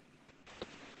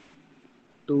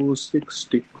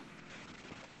 260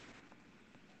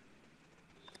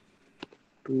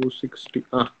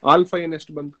 ಆಲ್ಫಾ ಏನ್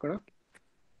ಎಷ್ಟು ಬಂತು ಕಣ?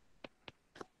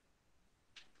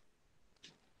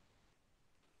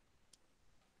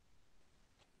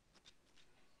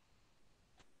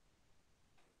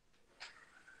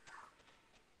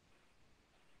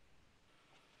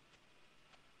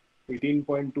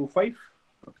 $18.25.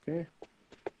 Okay.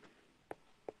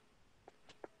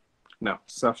 Now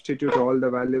substitute all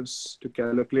the values to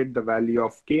calculate the value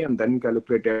of K and then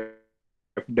calculate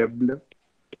FW.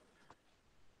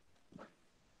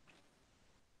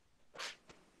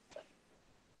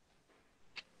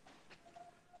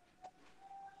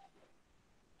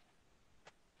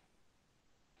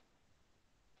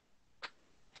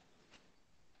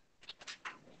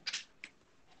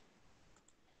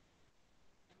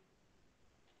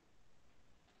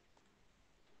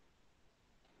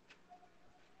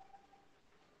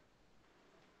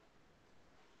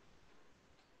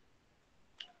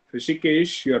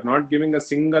 Rishikesh, you are not giving a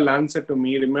single answer to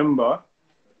me, remember.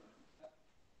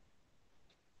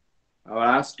 I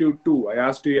asked you two. I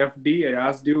asked you FD, I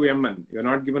asked you MN. You are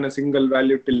not given a single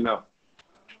value till now.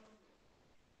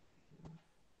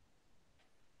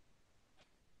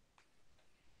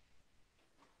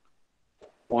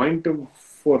 Point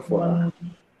 44.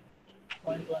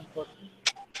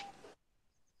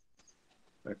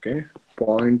 Okay,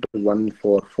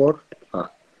 0.144.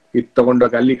 ಇದು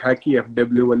ತಗೊಂಡಾಗ ಅಲ್ಲಿಗೆ ಹಾಕಿ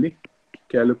FW ಅಲ್ಲಿ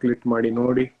calculate ಮಾಡಿ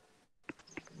ನೋಡಿ.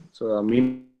 So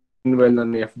mean well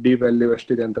ನನ್ನ FD value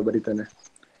ಎಷ್ಟಿದೆ ಅಂತ ಬರೀತಾನೆ.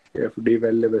 FD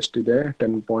ವ್ಯಾಲ್ಯೂ ಎಷ್ಟಿದೆ?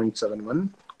 10.71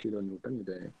 ಕಿಲೋ ನ್ಯೂಟನ್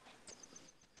ಇದೆ.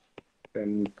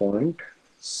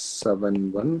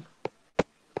 10.71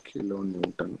 kilo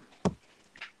Newton.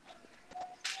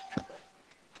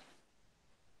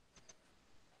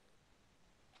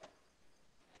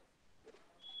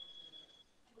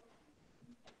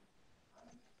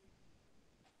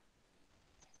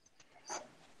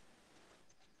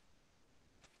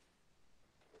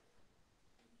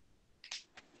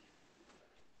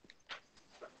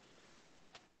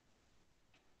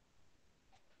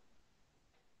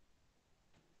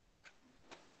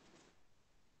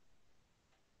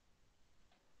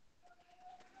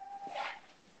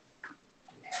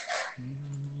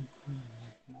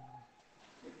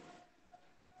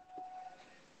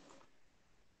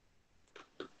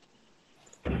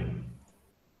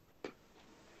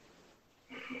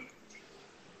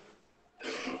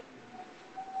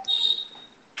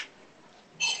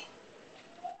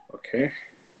 Okay.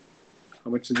 How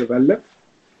much is the value?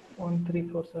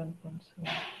 1347.7.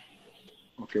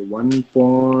 Okay,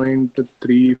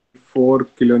 1.34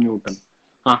 kilonewton.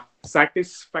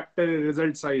 Satisfactory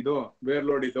results ಇದು ವೇರ್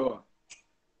ಲೋಡ್ ಇದು.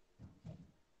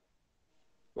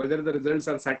 Whether the results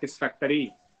are satisfactory.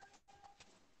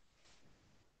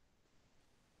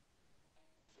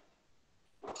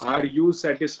 Are you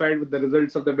satisfied with the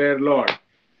results of the wear load?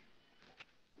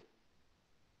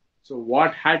 So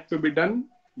what had to be done?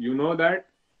 You know that,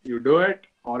 you do it,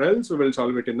 or else we will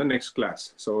solve it in the next class.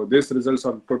 So these results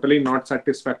are totally not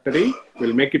satisfactory.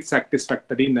 We'll make it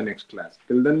satisfactory in the next class.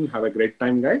 Till then, have a great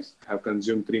time, guys. I have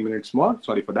consumed 3 minutes more.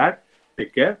 Sorry for that.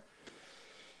 Take care.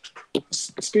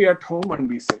 Stay at home and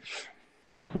be safe.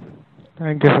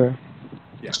 Thank you, sir.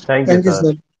 Yeah. Thank you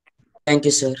sir. Thank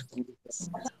you, sir.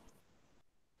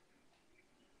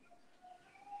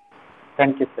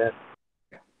 Thank you sir.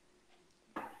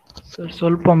 Sir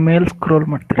ಸ್ವಲ್ಪ ಮೇಲ್ scroll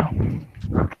ಮಾಡ್ತೀರಾ?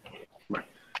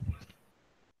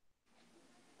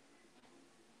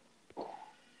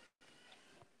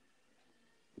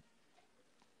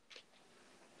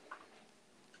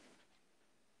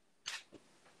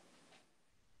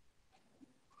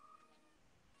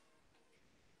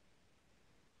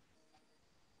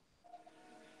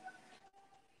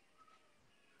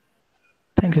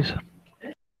 Thank you, sir.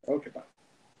 Okay, bye.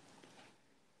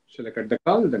 Shall I cut the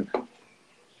call then?